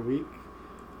enjoy your week.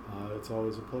 It's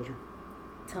always a pleasure.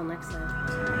 Till next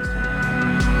time.